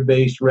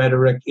fear-based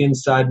rhetoric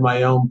inside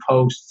my own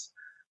posts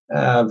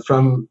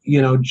from,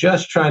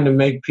 just trying to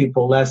make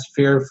people less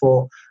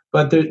fearful.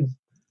 But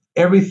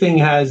everything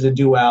has a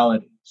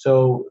duality.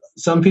 So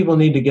some people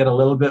need to get a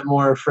little bit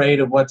more afraid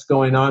of what's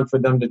going on for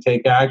them to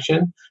take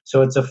action.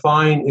 So it's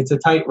a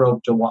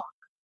tightrope to walk.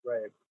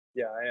 Right.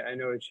 Yeah, I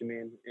know what you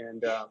mean.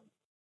 And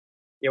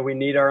we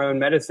need our own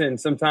medicine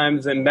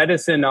sometimes. And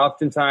medicine,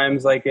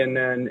 oftentimes, like in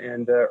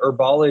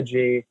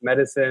herbology,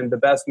 medicine, the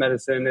best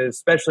medicine,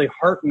 especially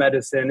heart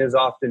medicine, is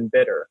often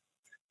bitter.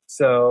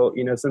 So,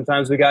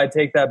 sometimes we got to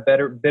take that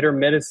bitter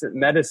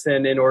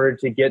medicine in order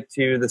to get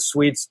to the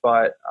sweet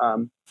spot,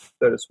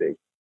 so to speak.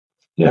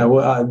 Yeah,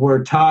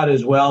 we're taught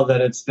as well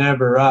that it's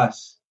never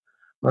us.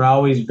 We're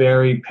always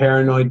very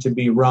paranoid to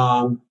be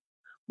wrong.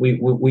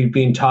 We've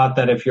been taught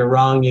that if you're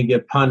wrong, you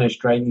get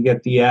punished, right? You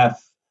get the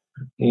F,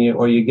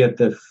 or you get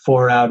the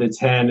 4 out of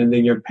 10, and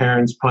then your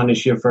parents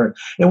punish you for.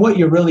 And what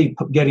you're really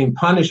getting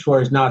punished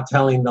for is not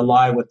telling the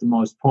lie with the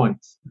most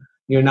points.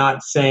 You're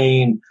not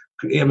saying,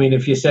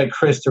 if you said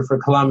Christopher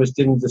Columbus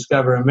didn't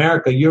discover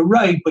America, you're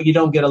right, but you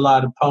don't get a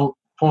lot of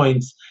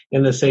points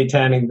in the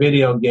satanic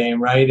video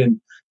game, right?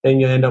 And then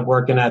you end up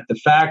working at the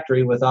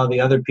factory with all the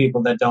other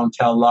people that don't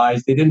tell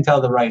lies. They didn't tell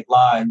the right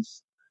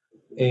lies,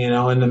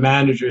 and the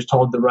managers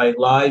told the right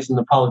lies, and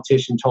the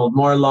politician told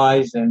more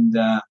lies, and,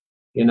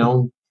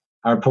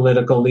 our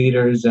political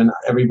leaders and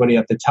everybody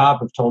at the top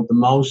have told the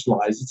most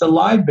lies. It's a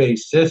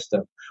lie-based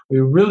system.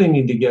 We really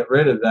need to get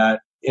rid of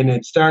that, and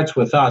it starts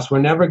with us. We're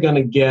never going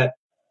to get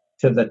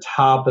to the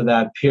top of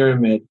that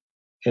pyramid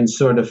and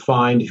sort of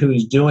find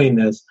who's doing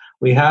this.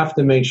 We have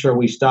to make sure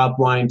we stop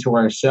lying to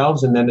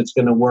ourselves, and then it's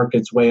going to work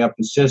its way up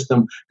the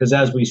system. Because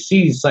as we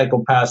see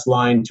psychopaths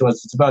lying to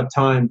us, it's about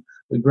time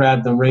we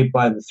grabbed them right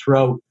by the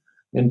throat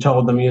and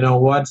told them,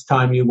 it's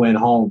time you went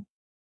home.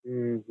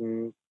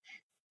 Mm-hmm.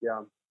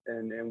 Yeah.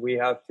 And we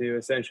have to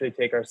essentially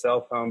take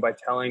ourselves home by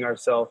telling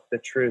ourselves the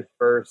truth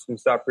first and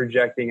stop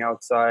projecting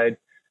outside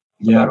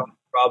about all the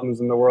problems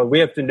in the world. We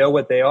have to know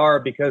what they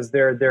are, because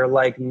they're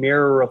like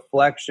mirror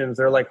reflections.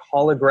 They're like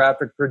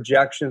holographic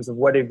projections of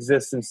what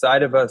exists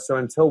inside of us. So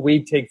until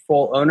we take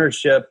full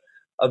ownership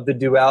of the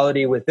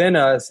duality within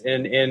us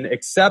and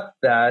accept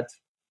that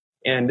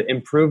and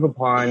improve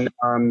upon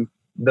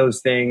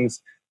those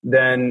things,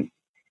 then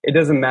it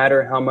doesn't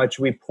matter how much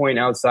we point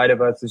outside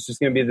of us. It's just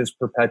going to be this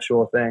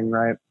perpetual thing,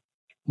 right?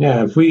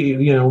 Yeah, if we,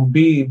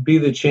 be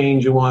the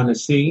change you want to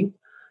see,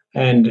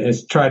 and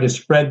try to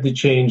spread the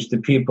change to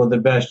people the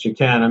best you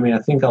can. I mean, I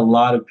think a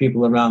lot of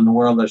people around the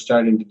world are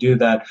starting to do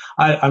that.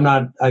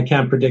 I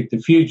can't predict the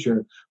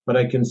future, but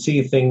I can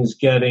see things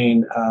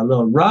getting a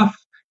little rough,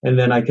 and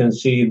then I can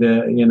see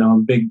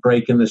the, big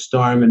break in the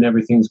storm, and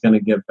everything's going to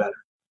get better.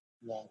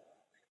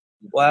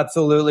 Well,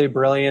 absolutely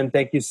brilliant.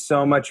 Thank you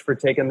so much for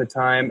taking the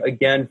time.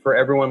 Again, for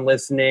everyone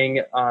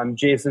listening,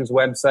 Jason's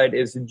website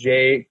is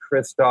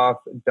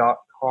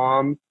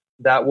jchristoff.com.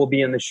 That will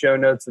be in the show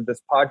notes of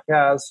this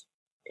podcast.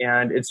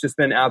 And it's just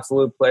been an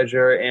absolute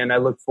pleasure. And I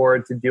look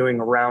forward to doing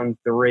round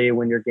 3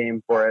 when you're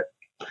game for it.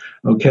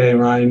 Okay,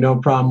 Ryan, no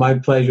problem. My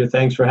pleasure.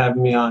 Thanks for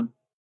having me on.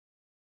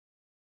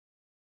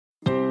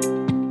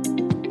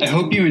 I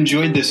hope you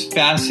enjoyed this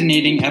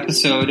fascinating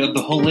episode of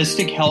the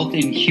Holistic Health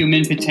and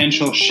Human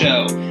Potential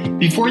show.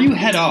 Before you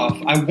head off,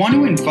 I want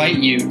to invite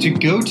you to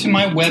go to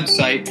my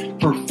website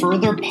for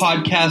further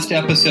podcast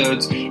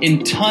episodes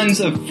and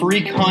tons of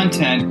free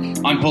content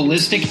on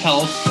holistic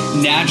health,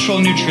 natural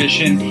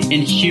nutrition,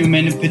 and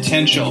human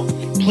potential.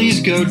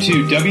 Please go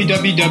to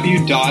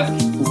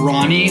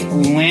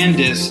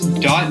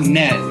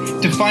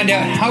www.ronnielandis.net to find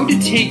out how to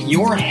take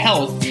your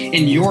health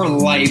and your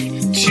life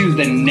to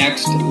the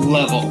next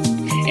level.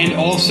 And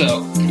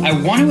also, I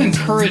want to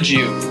encourage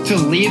you to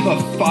leave a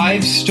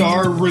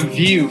 5-star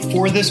review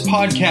for this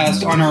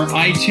podcast on our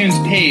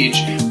iTunes page,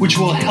 which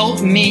will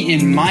help me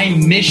in my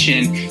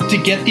mission to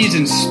get these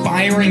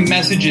inspiring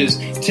messages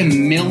to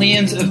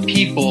millions of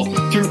people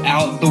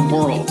throughout the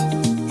world.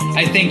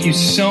 I thank you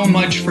so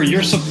much for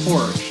your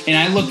support, and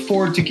I look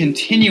forward to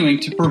continuing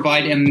to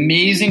provide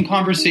amazing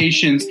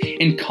conversations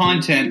and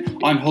content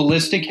on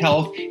holistic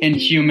health and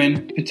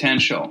human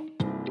potential.